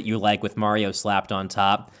sport that you like with Mario slapped on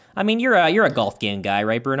top. I mean, you're a golf game guy,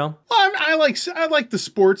 right, Bruno? Well, I like the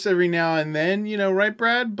sports every now and then, right,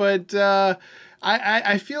 Brad? But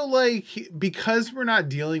I feel like because we're not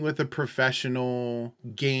dealing with a professional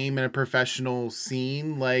game and a professional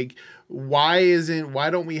scene, like why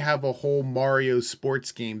don't we have a whole Mario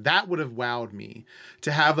sports game? That would have wowed me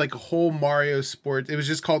to have like a whole Mario sports. It was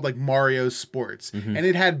just called like Mario Sports, and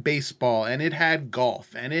it had baseball and it had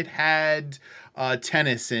golf and it had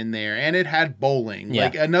tennis in there and it had bowling,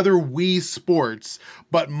 like another Wii Sports,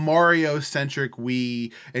 but Mario centric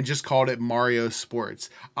Wii, and just called it Mario Sports.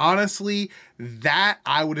 Honestly, that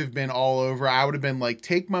I would have been all over. I would have been like,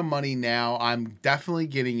 take my money now. I'm definitely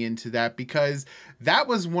getting into that because that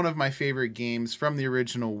was one of my favorite games from the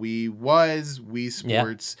original Wii, was Wii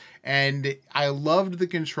Sports. And I loved the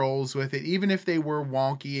controls with it, even if they were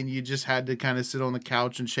wonky and you just had to kind of sit on the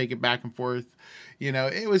couch and shake it back and forth.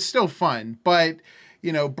 It was still fun. But,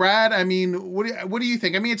 Brad, I mean, what do you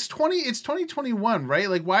think? I mean, it's 2021, right?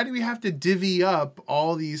 Like, why do we have to divvy up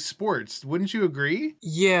all these sports? Wouldn't you agree?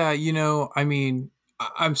 Yeah, I mean,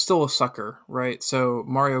 I'm still a sucker, right? So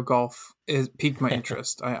Mario Golf piqued my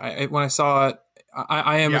interest. I when I saw it,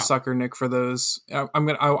 I am a sucker, Nick, for those. I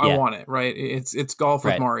want it, right? It's golf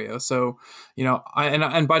with Mario. So,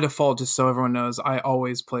 and by default, just so everyone knows, I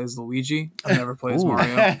always play as Luigi. I never play as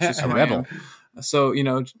Mario. It's just who I am. So,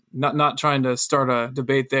 not trying to start a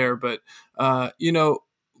debate there, but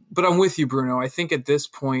but I'm with you, Bruno. I think at this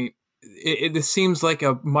point, it seems like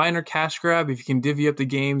a minor cash grab if you can divvy up the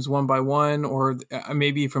games one by one, or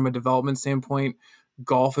maybe from a development standpoint,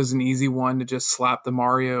 golf is an easy one to just slap the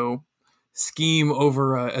Mario scheme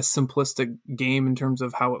over a simplistic game in terms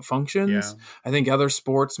of how it functions. I think other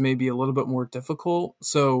sports may be a little bit more difficult.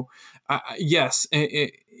 So yes,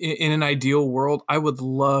 in an ideal world, I would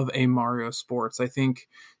love a Mario Sports. I think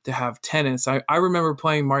to have tennis, I remember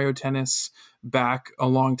playing Mario Tennis back a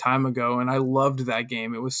long time ago, and I loved that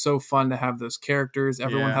game. It was so fun to have those characters.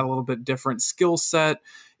 Everyone had a little bit different skill set.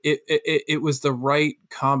 It was the right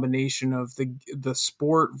combination of the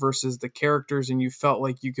sport versus the characters, and you felt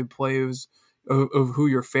like you could play of who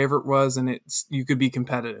your favorite was, and you could be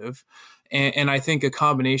competitive. And I think a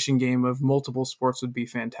combination game of multiple sports would be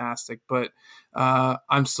fantastic. But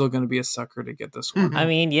I'm still going to be a sucker to get this one. I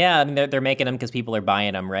mean, they're making them because people are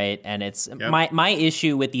buying them, right? And it's my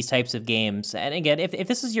issue with these types of games. And again, if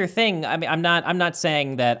this is your thing, I mean, I'm not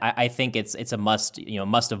saying that I think it's a must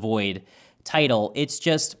avoid title. It's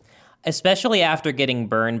just, especially after getting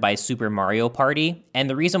burned by Super Mario Party. And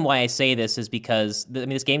the reason why I say this is because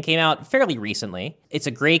this game came out fairly recently. It's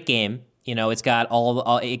a great game. It's got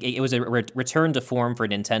it was a return to form for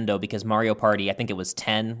Nintendo because Mario Party, I think it was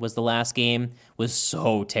 10 was the last game, was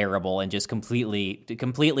so terrible and just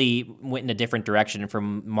completely went in a different direction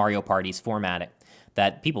from Mario Party's formatting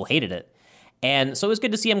that people hated it. And so it was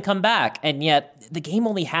good to see him come back. And yet the game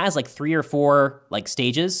only has like 3 or 4 like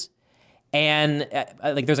stages. And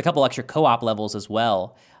there's a couple extra co-op levels as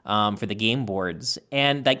well for the game boards.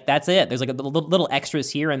 And that's it. There's like a little extras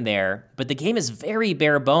here and there. But the game is very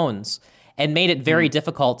bare bones and made it very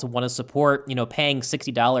difficult to want to support, paying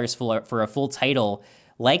 $60 for a full title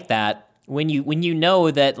like that when you know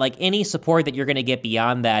that like any support that you're going to get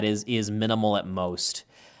beyond that is minimal at most.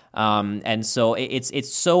 And so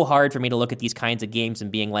it's so hard for me to look at these kinds of games and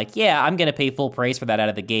being like, yeah, I'm going to pay full price for that out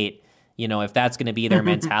of the gate. If that's going to be their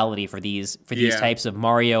mentality for these types of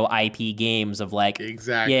Mario IP games of like,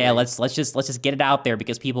 let's just get it out there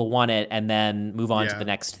because people want it and then move on to the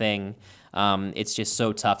next thing. It's just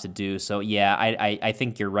so tough to do. So I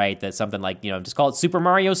think you're right that something like, just call it Super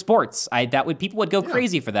Mario Sports. People would go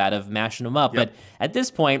crazy for that of mashing them up. But at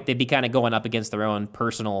this point, they'd be kind of going up against their own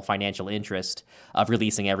personal financial interest of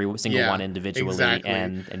releasing every single one individually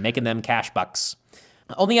and making them cash bucks.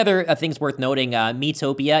 Only other things worth noting,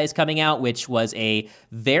 Miitopia is coming out, which was a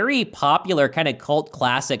very popular kind of cult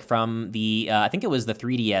classic from the, I think it was the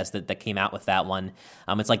 3DS that came out with that one.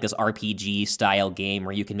 It's like this RPG style game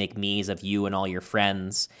where you can make Miis of you and all your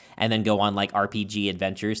friends and then go on like RPG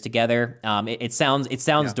adventures together. It sounds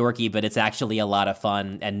dorky, but it's actually a lot of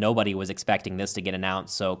fun and nobody was expecting this to get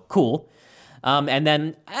announced, so cool. And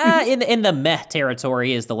then in the meh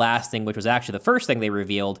territory is the last thing, which was actually the first thing they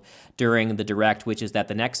revealed during the Direct, which is that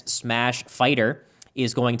the next Smash fighter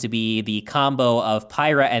is going to be the combo of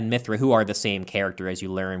Pyra and Mithra, who are the same character as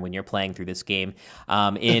you learn when you're playing through this game,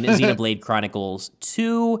 in Xenoblade Chronicles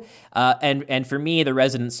 2. And for me, the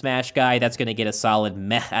resident Smash guy, that's going to get a solid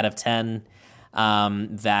meh out of 10. We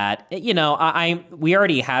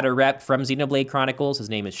already had a rep from Xenoblade Chronicles.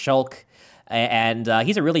 His name is Shulk. And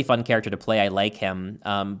he's a really fun character to play. I like him.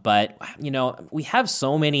 But, we have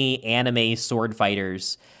so many anime sword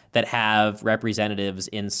fighters that have representatives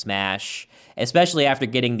in Smash, especially after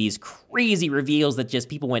getting these crazy reveals that just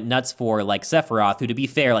people went nuts for, like Sephiroth, who, to be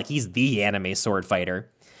fair, like he's the anime sword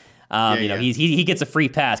fighter. He gets a free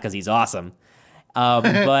pass because he's awesome.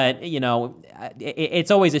 But,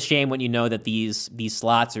 it's always a shame when you know that these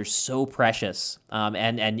slots are so precious,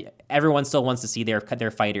 and everyone still wants to see their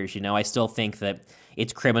fighters. I still think that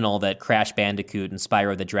it's criminal that Crash Bandicoot and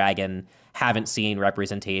Spyro the Dragon haven't seen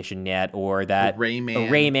representation yet, or that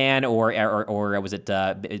Rayman or was it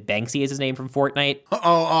Banksy is his name from Fortnite?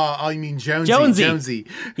 You mean Jonesy.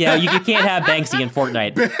 Yeah, you can't have Banksy in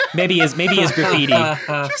Fortnite. Maybe his graffiti.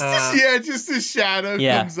 Just a shadow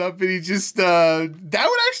comes up and he just that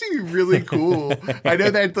would actually be really cool. I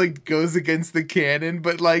know that like goes against the canon,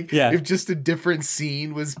 but if just a different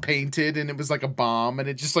scene was painted and it was like a bomb and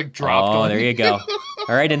it just like dropped on there you go.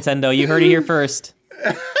 All right, Nintendo, you heard it here first.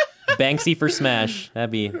 Banksy for Smash.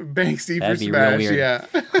 That'd be Smash, real weird. yeah.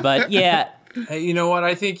 But Hey, you know what?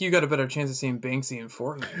 I think you got a better chance of seeing Banksy in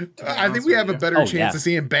Fortnite. I think we have a better chance of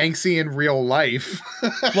seeing Banksy in real life.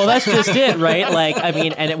 Well, that's just it, right? Like, I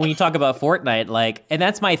mean, and when you talk about Fortnite, like, and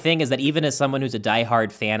that's my thing is that even as someone who's a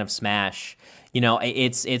diehard fan of Smash, you know,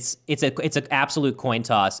 it's an absolute coin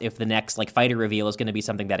toss if the next like fighter reveal is going to be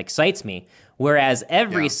something that excites me. Whereas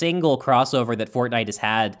every single crossover that Fortnite has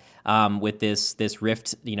had with this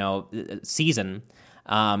Rift, you know, season.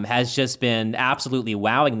 Has just been absolutely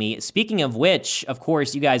wowing me. Speaking of which, of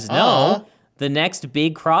course, you guys know the next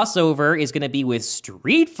big crossover is going to be with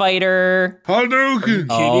Street Fighter. Hadouken! Are you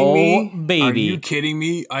kidding me? Baby. Are you kidding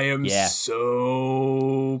me? I am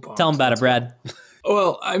so pumped. Tell them about it, Brad.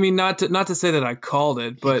 Well, I mean, not to say that I called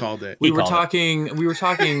it, but we were talking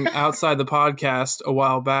outside the podcast a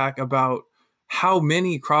while back about how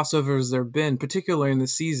many crossovers there have been, particularly in the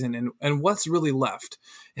season, and what's really left.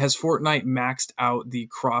 Has Fortnite maxed out the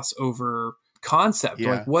crossover concept?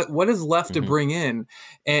 Like what is left to bring in?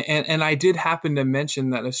 And I did happen to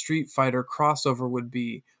mention that a Street Fighter crossover would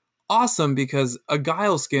be awesome because a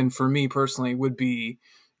Guile skin for me personally would be,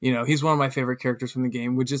 you know, he's one of my favorite characters from the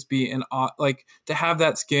game, would just be like to have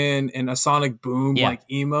that skin and a Sonic Boom like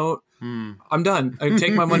emote. I'm done. I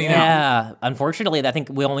take my money now. Yeah, unfortunately, I think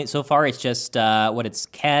we only so far it's just it's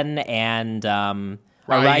Ken and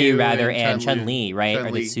Ryu rather, and Chun-Li, right?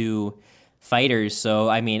 Are the two fighters. So,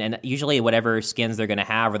 I mean, and usually whatever skins they're going to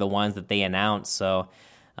have are the ones that they announce. So,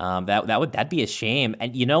 that'd be a shame.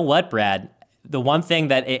 And you know what, Brad? The one thing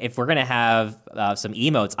that if we're going to have some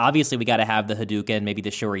emotes, obviously we got to have the Hadouken, maybe the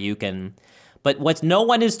Shoryuken. But what no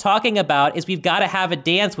one is talking about is we've got to have a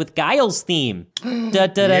dance with Guile's theme. Yes.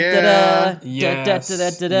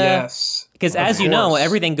 Because as you know,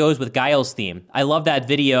 everything goes with Guile's theme. I love that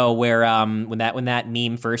video where when that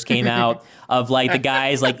meme first came out of like the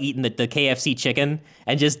guys like eating the KFC chicken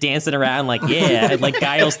and just dancing around like like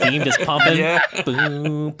Guile's theme just pumping.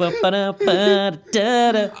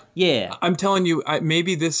 Yeah. I'm telling you,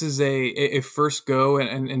 maybe this is a first go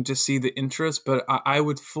and just see the interest, but I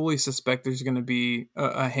would fully suspect there's going to be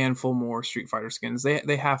a handful more Street Fighter skins.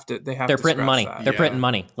 They have to. They're printing money. They're printing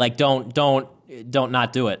money. Like don't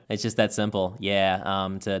not do it. It's just that simple. Yeah.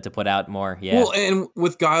 To put out more. Yeah. Well, and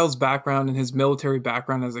with Guile's background and his military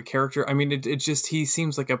background as a character, I mean, it just he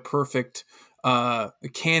seems like a perfect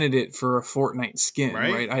candidate for a Fortnite skin,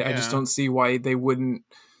 right? I just don't see why they wouldn't.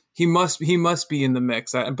 He must be in the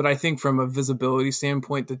mix. But I think from a visibility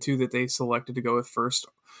standpoint, the two that they selected to go with first,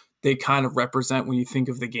 they kind of represent when you think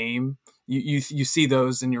of the game. You see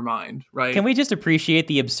those in your mind, right? Can we just appreciate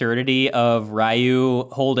the absurdity of Ryu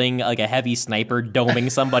holding like a heavy sniper doming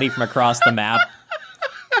somebody from across the map?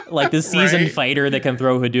 Like the seasoned fighter that can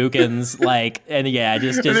throw Hadoukens, like, and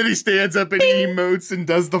just and then he stands up and emotes and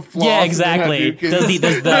does the floss. Yeah, exactly.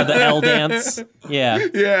 Does the L dance? Yeah.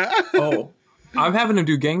 Yeah. Oh, I'm having him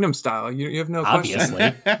do Gangnam Style. You have no question.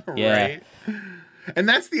 Obviously. Yeah. Right. And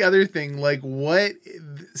that's the other thing, like what,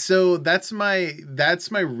 so that's my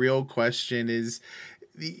real question is,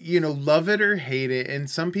 you know, love it or hate it. And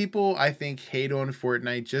some people, I think, hate on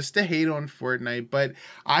Fortnite just to hate on Fortnite. But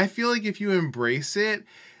I feel like if you embrace it,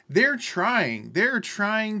 they're trying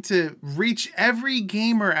to reach every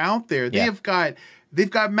gamer out there. They've got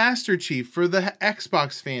Master Chief for the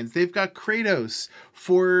Xbox fans. They've got Kratos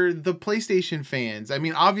for the PlayStation fans. I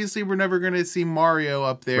mean, obviously, we're never going to see Mario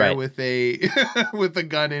up there with a with a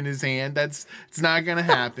gun in his hand. It's not going to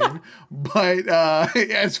happen. But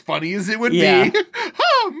as funny as it would be,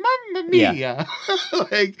 oh, mamma mia!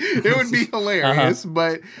 Like it would be hilarious.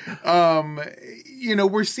 But you know,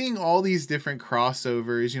 we're seeing all these different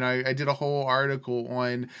crossovers. You know, I did a whole article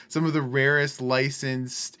on some of the rarest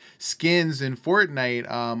licensed skins in Fortnite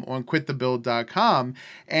on quitthebuild.com,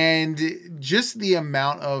 and just the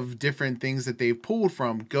amount of different things that they've pulled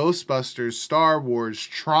from Ghostbusters, Star Wars,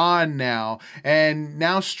 Tron now, and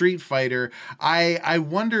now Street Fighter. I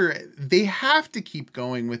wonder, they have to keep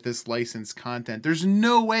going with this licensed content. There's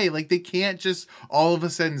no way, like they can't just all of a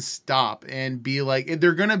sudden stop and be like,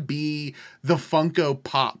 they're gonna be the Funko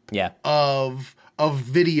Pop of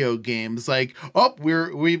video games. Like, oh,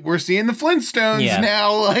 we're seeing the Flintstones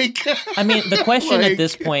now. Like, I mean, the question at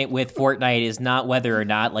this point with Fortnite is not whether or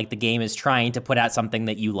not like the game is trying to put out something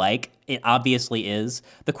that you like. It obviously is.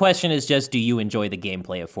 The question is just, do you enjoy the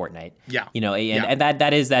gameplay of Fortnite? Yeah. You know, and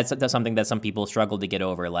that's something that some people struggle to get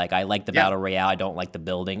over. Like, I like the battle royale, I don't like the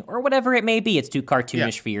building, or whatever it may be. It's too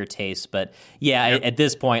cartoonish for your taste. But at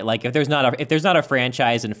this point, like if there's not a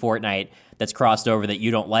franchise in Fortnite that's crossed over that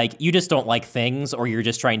you don't like, you just don't like things, or you're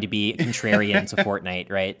just trying to be contrarian to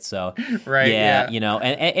Fortnite, right? So you know,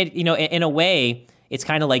 and you know, in a way, it's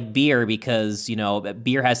kind of like beer, because you know,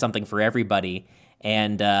 beer has something for everybody.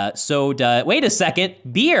 And wait a second,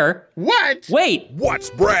 beer? What? Wait. What's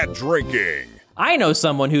Brad drinking? I know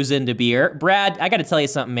someone who's into beer. Brad, I got to tell you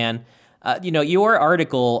something, man. Your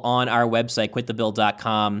article on our website,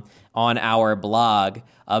 quitthebill.com, on our blog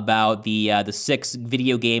about the 6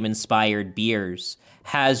 video game inspired beers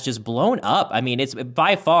has just blown up. I mean, it's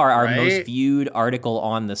by far our most viewed article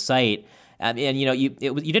on the site. And you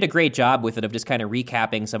did a great job with it of just kind of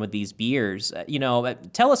recapping some of these beers.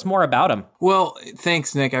 Tell us more about them. Well,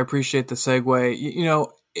 thanks, Nick. I appreciate the segue.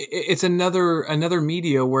 It's another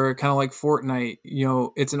media where, kind of like Fortnite,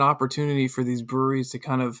 it's an opportunity for these breweries to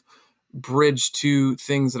kind of bridge two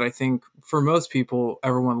things that I think for most people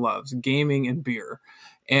everyone loves: gaming and beer.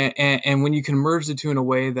 And when you can merge the two in a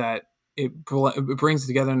way that it brings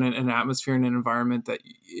together in an atmosphere and an environment that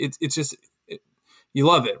it's just you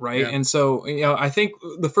love it, right? Yeah. And so, I think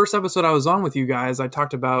the first episode I was on with you guys, I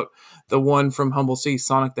talked about the one from Humble Sea,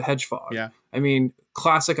 Sonic the Hedgehog. Yeah. I mean,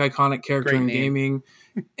 classic iconic character in gaming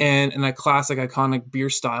and a classic iconic beer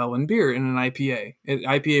style in beer in an IPA.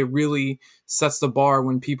 IPA really sets the bar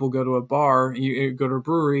when people go to a bar, you go to a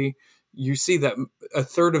brewery, you see that a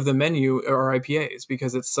third of the menu are IPAs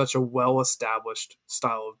because it's such a well-established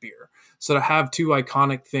style of beer. So to have two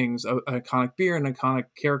iconic things, an iconic beer and an iconic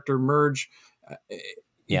character merge,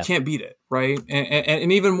 you can't beat it, right?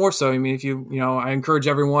 And even more so, I mean, if I encourage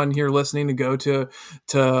everyone here listening to go to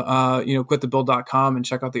quitthebill.com and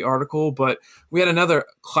check out the article. But we had another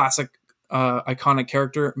classic iconic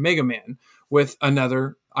character, Mega Man, with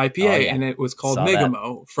another IPA, and it was called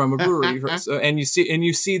Megamo from a brewery. And you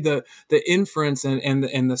see the inference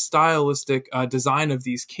and the stylistic design of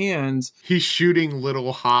these cans. He's shooting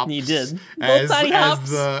little hops. He did little tiny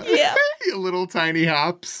hops. Little tiny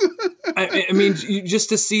hops. I mean, just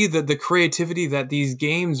to see the creativity that these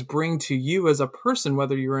games bring to you as a person,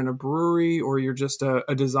 whether you're in a brewery or you're just a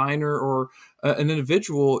designer or an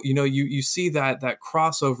individual, you see that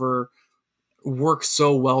crossover work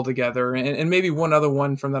so well together. And maybe one other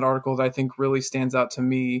one from that article that I think really stands out to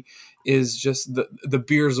me is just the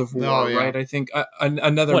Beers of War, right? I think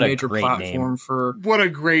another major platform for... What a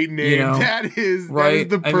great name. That is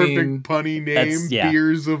the perfect punny name,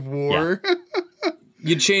 Beers of War. Yeah.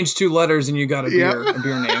 You change 2 letters and you got a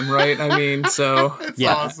beer name, right? I mean, so... It's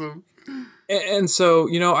awesome. And so,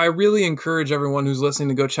 I really encourage everyone who's listening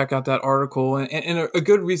to go check out that article. And a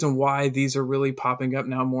good reason why these are really popping up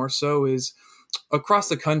now more so is across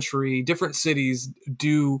the country, different cities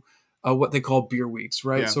do what they call beer weeks,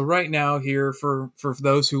 right? Yeah. So right now here, for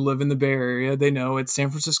those who live in the Bay Area, they know it's San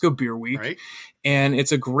Francisco Beer Week. Right. And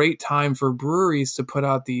it's a great time for breweries to put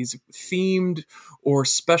out these themed or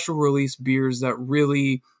special release beers that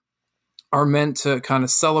really are meant to kind of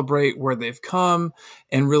celebrate where they've come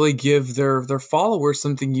and really give their followers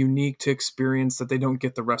something unique to experience that they don't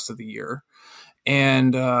get the rest of the year.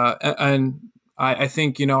 And I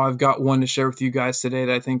think, I've got one to share with you guys today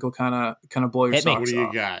that I think will kind of blow your socks off. What do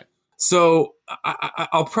you got? So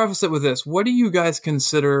I'll preface it with this. What do you guys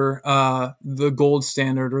consider the gold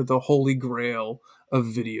standard or the holy grail of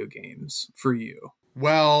video games for you?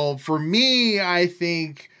 Well, for me, I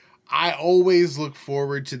think I always look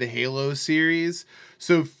forward to the Halo series.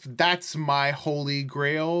 So that's my holy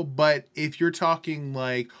grail. But if you're talking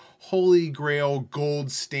like holy grail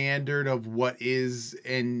gold standard of what is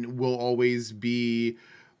and will always be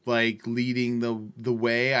like leading the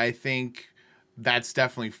way, I think that's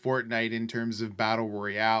definitely Fortnite in terms of battle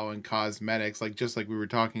royale and cosmetics. Like, just like we were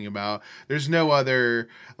talking about, there's no other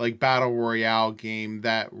like battle royale game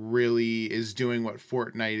that really is doing what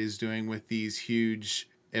Fortnite is doing with these huge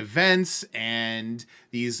events and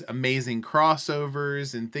these amazing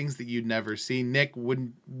crossovers and things that you'd never see. Nick, what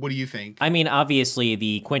do you think? I mean, obviously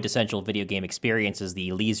the quintessential video game experience is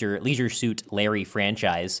the Leisure Suit Larry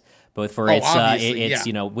franchise, both for its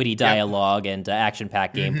witty dialogue and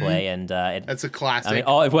action-packed gameplay, and that's a classic.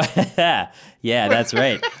 I mean, yeah, that's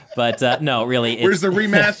right. But no, really, where's the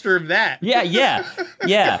remaster of that?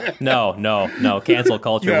 Yeah. No. Cancel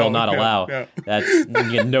culture will not allow. No. That's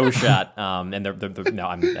no shot. And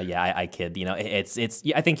I kid. It's.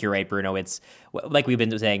 I think you're right, Bruno. It's like we've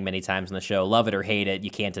been saying many times on the show. Love it or hate it, you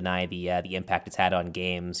can't deny the impact it's had on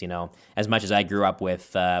games. As much as I grew up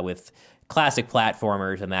with classic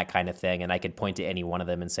platformers and that kind of thing, and I could point to any one of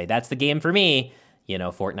them and say that's the game for me.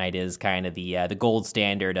 Fortnite is kind of the gold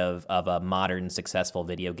standard of a modern successful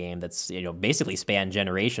video game that's basically spanned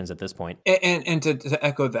generations at this point. And to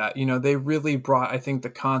echo that, they really brought, I think, the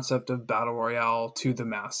concept of battle royale to the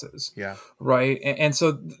masses. Yeah. Right. And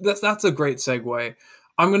so that's a great segue.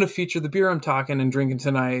 I'm going to feature the beer I'm talking and drinking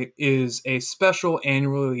tonight is a special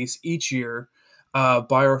annual release each year by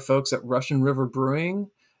our folks at Russian River Brewing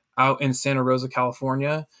out in Santa Rosa,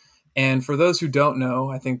 California. And for those who don't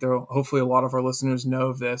know, I think hopefully a lot of our listeners know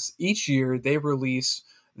of this. Each year they release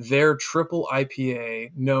their triple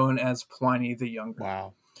IPA known as Pliny the Younger.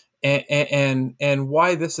 Wow. And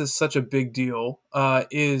why this is such a big deal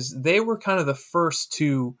is they were kind of the first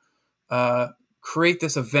to create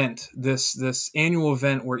this event, this annual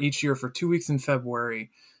event where each year for 2 weeks in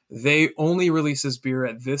February, they only release this beer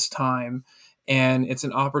at this time. And it's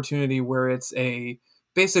an opportunity where it's a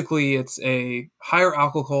higher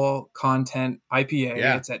alcohol content IPA.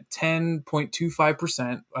 Yeah. It's at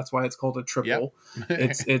 10.25%. That's why it's called a triple.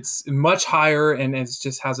 Yep. It's much higher, and it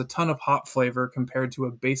just has a ton of hop flavor compared to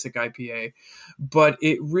a basic IPA. But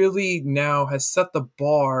it really now has set the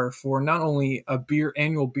bar for not only a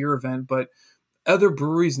annual beer event, but other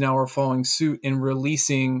breweries now are following suit in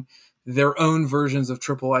releasing their own versions of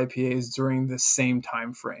triple IPAs during the same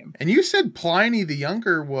time frame. And you said Pliny the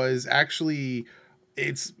Younger was actually,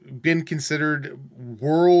 it's been considered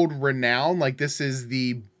world renowned. Like, this is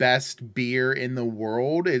the best beer in the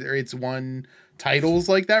world. It's won titles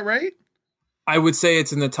like that, right? I would say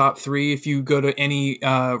it's in the top 3. If you go to any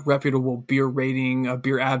reputable beer rating,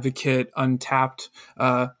 Beer Advocate, Untapped,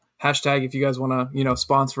 hashtag, if you guys want to,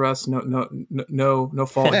 sponsor us, no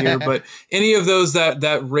fault here. But any of those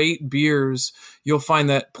that rate beers, you'll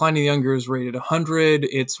find that Pliny the Younger is rated 100.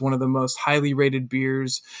 It's one of the most highly rated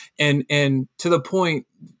beers. And to the point,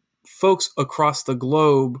 folks across the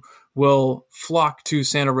globe will flock to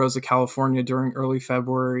Santa Rosa, California during early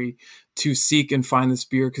February to seek and find this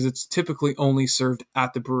beer because it's typically only served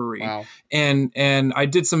at the brewery. Wow. And I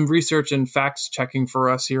did some research and facts checking for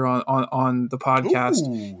us here on the podcast.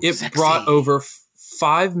 Ooh, it sexy. Brought over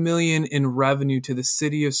 $5 million in revenue to the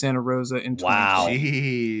city of Santa Rosa in 2020. Wow.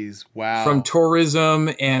 Jeez. Wow. From tourism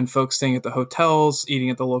and folks staying at the hotels, eating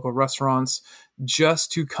at the local restaurants,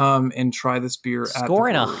 just to come and try this beer.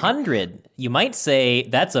 Scoring 100. You might say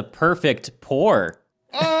that's a perfect pour.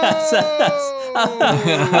 Oh!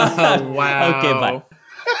 Wow. Okay, bye.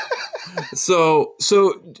 So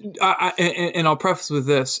I'll preface with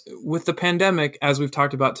this. With the pandemic, as we've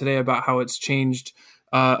talked about today, about how it's changed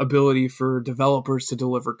ability for developers to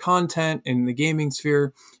deliver content in the gaming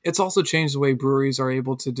sphere, it's also changed the way breweries are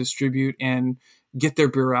able to distribute and get their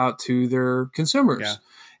beer out to their consumers. Yeah.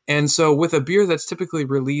 And so with a beer that's typically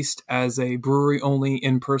released as a brewery-only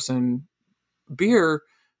in-person beer,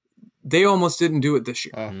 they almost didn't do it this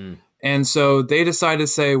year. And so they decided to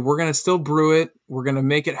say, we're going to still brew it. We're going to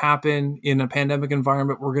make it happen in a pandemic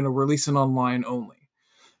environment. We're going to release it online only.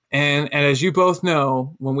 And as you both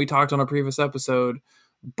know, when we talked on a previous episode,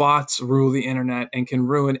 bots rule the internet and can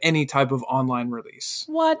ruin any type of online release.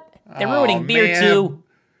 What? They're ruining beer too.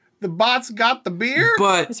 The bots got the beer?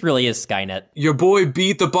 But This really is Skynet. your boy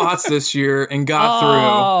beat the bots this year and got through.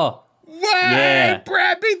 What? Yeah.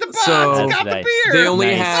 Brad beat the bots, So- got the Nice. beer. They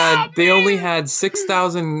only Nice. had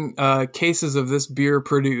 6,000 cases of this beer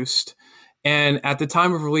produced. And at the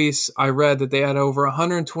time of release, I read that they had over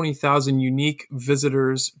 120,000 unique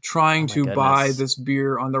visitors trying to goodness. buy this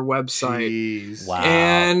beer on their website. Jeez. Wow.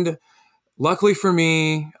 And luckily for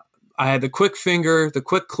me, I had the quick finger, the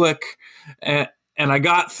quick click, and I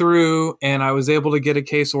got through, and I was able to get a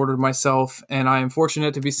case ordered myself. And I am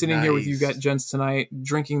fortunate to be sitting here with you Nice. guys, gents, tonight,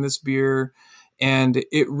 drinking this beer. And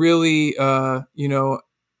it really, no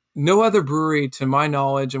other brewery, to my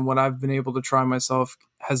knowledge, and what I've been able to try myself,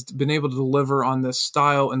 has been able to deliver on this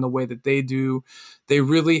style in the way that they do. They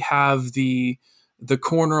really have the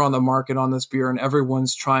corner on the market on this beer, and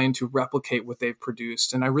everyone's trying to replicate what they've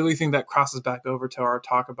produced. And I really think that crosses back over to our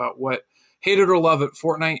talk about what, hate it or love it,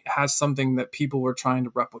 Fortnite has something that people are trying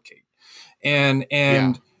to replicate. And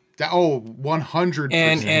 100%.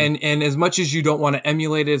 and as much as you don't want to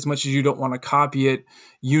emulate it, as much as you don't want to copy it,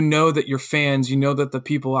 you know that your fans, you know that the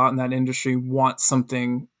people out in that industry want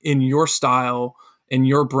something in your style, in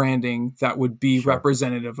your branding, that would be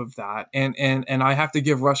representative of that. And I have to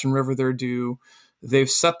give Russian River their due. They've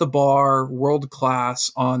set the bar world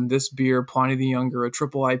class on this beer, Pliny the Younger, a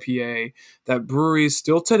triple IPA, that breweries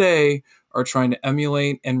still today are trying to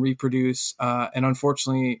emulate and reproduce, and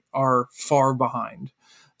unfortunately are far behind.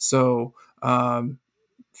 So,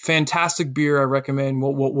 fantastic beer. I recommend.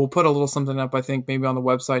 We'll put a little something up, I think, maybe on the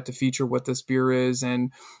website to feature what this beer is.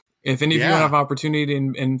 And if any of you have an opportunity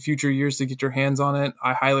in future years to get your hands on it,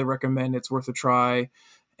 I highly recommend. It's worth a try.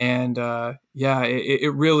 And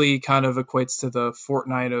it really kind of equates to the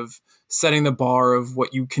Fortnite of setting the bar of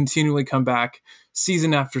what you continually come back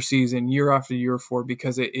season after season, year after year for,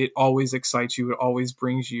 because it always excites you. It always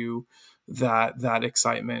brings you that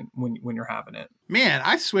excitement when you're having it. Man,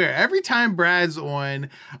 I swear, every time Brad's on,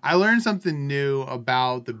 I learn something new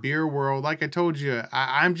about the beer world. Like I told you,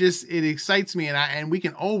 I'm just, it excites me, and we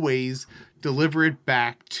can always deliver it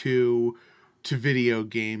back to video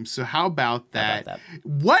games. So how about that?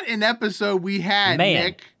 What an episode we had, man,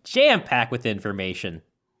 Nick. Jam-packed with information.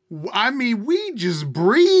 I mean, we just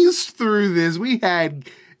breezed through this. We had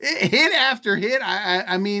hit after hit.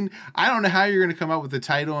 I mean, I don't know how you're going to come up with a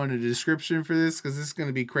title and a description for this, because this is going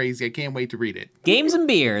to be crazy. I can't wait to read it. Games and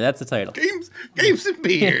Beer. That's the title. Games and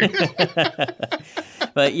Beer.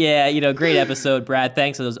 But yeah, great episode, Brad.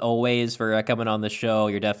 Thanks as always for coming on the show.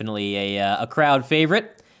 You're definitely a crowd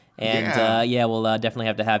favorite. And we'll definitely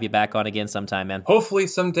have to have you back on again sometime, man. Hopefully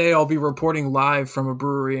someday I'll be reporting live from a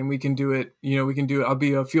brewery and we can do it. I'll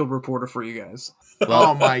be a field reporter for you guys.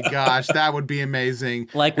 Well, oh my gosh, that would be amazing.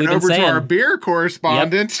 Like we've been saying, to our beer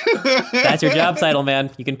correspondent. Yep. That's your job title,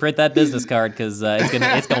 man. You can print that business card because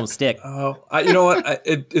it's gonna stick. Oh, you know what?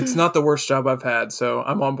 It's not the worst job I've had, so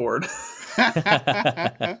I'm on board.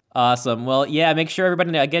 Awesome. Well, yeah, make sure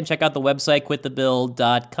everybody, again, check out the website,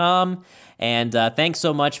 quitthebill.com. And thanks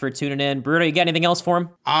so much for tuning in. Bruno, you got anything else for him?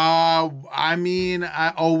 I mean,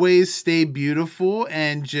 I always stay beautiful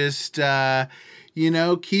and just,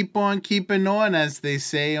 keep on keeping on, as they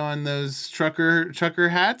say on those trucker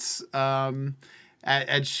hats,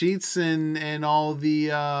 at Sheetz and all the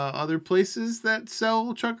other places that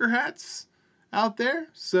sell trucker hats out there.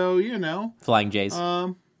 So, Flying J's.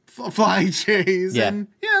 Flying J's and,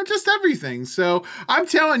 just everything. So I'm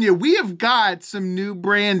telling you, we have got some new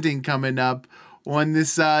branding coming up on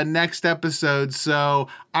this next episode. So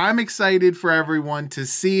I'm excited for everyone to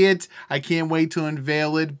see it. I can't wait to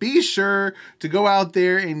unveil it. Be sure to go out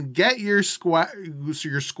there and get your swag. Get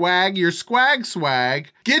your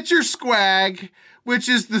swag, which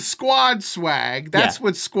is the squad swag. That's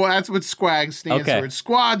what swag stands for. It's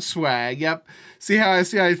squad swag. Yep. See how I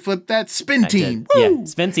flipped that? Spin Team. Woo! Yeah,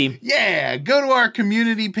 Spin Team. Yeah. Go to our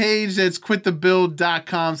community page. That's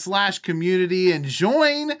quitthebill.com/community and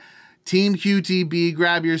join Team QTB.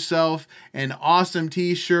 Grab yourself an awesome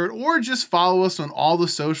t-shirt or just follow us on all the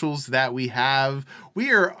socials that we have.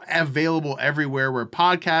 We are available everywhere where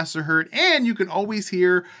podcasts are heard, and you can always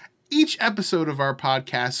hear each episode of our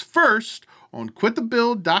podcast first on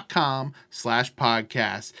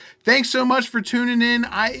quitthebill.com/podcast. Thanks so much for tuning in.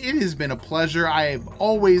 It has been a pleasure. I have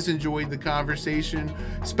always enjoyed the conversation,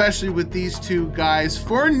 especially with these two guys.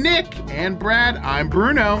 For Nick and Brad, I'm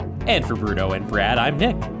Bruno. And for Bruno and Brad, I'm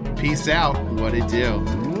Nick. Peace out. What it do?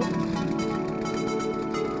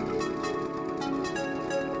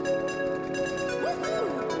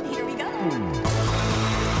 Woohoo! Here we go.